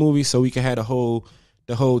the other movie, so we can have the whole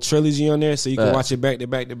trilogy on there, so you can watch it back to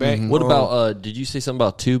back to back. What about did you say something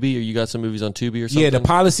about Tubi, or you got some movies on Tubi or something? Yeah, The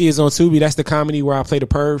Policy is on Tubi. That's the comedy where I play the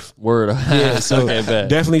perv. Word. Yeah, so okay,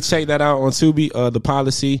 definitely check that out on Tubi. The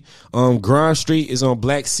Policy. Grind Street is on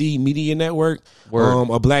Black Sea Media Network.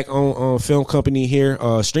 A black owned film company here,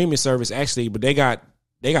 streaming service actually, but they got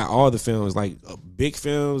all the films, like big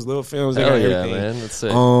films, little films. They got everything. Man, that's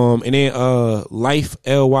it. And then Life,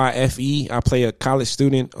 LYFE. I play a college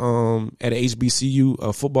student at a HBCU,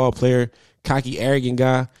 a football player, cocky, arrogant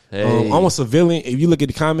guy. Hey. Almost a villain. If you look at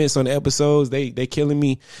the comments on the episodes, they killing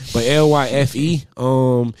me. But LYFE.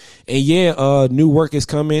 And new work is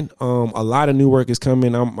coming. A lot of new work is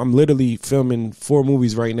coming. I'm literally filming 4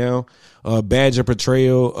 movies right now. Badger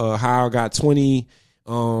Portrayal, How I Got 20.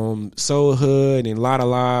 Soul Hood and Lotta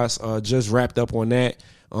Lies, just wrapped up on that.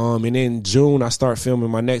 And then June I start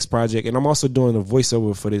filming my next project, and I'm also doing a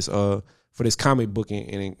voiceover for this comic book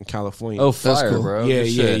in California. Oh, fire, cool, bro!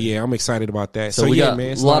 Yeah. I'm excited about that. So we got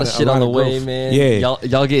man, a lot of shit on the way, man. Yeah,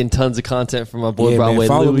 y'all getting tons of content from my boy Broadway.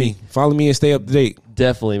 Man, follow me and stay up to date.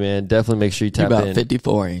 Definitely, man. Definitely make sure you tap You're about in.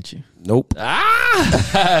 54, ain't you? Nope.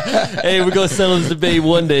 Hey, we're gonna settle this debate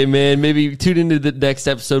one day, man. Maybe tune into the next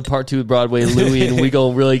episode, part 2 with Broadway and Louie, and we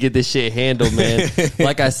gonna really get this shit handled, man.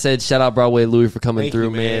 Like I said, shout out Broadway and Louie for coming through,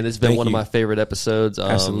 man. This has been one of my favorite episodes.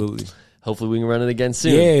 Absolutely. Hopefully we can run it again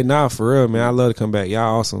soon. Yeah, nah, for real, man. I love to come back.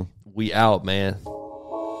 Y'all awesome. We out, man.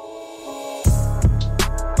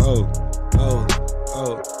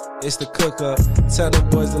 It's the cook up. Tell them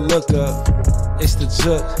boys to look up. It's the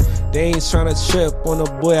jook. They ain't tryna trip on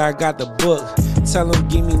the boy. I got the book. Tell them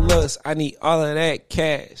give me looks. I need all of that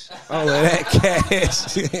cash. All of that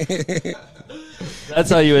cash.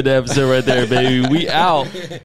 That's how you end the episode right there, baby. We out.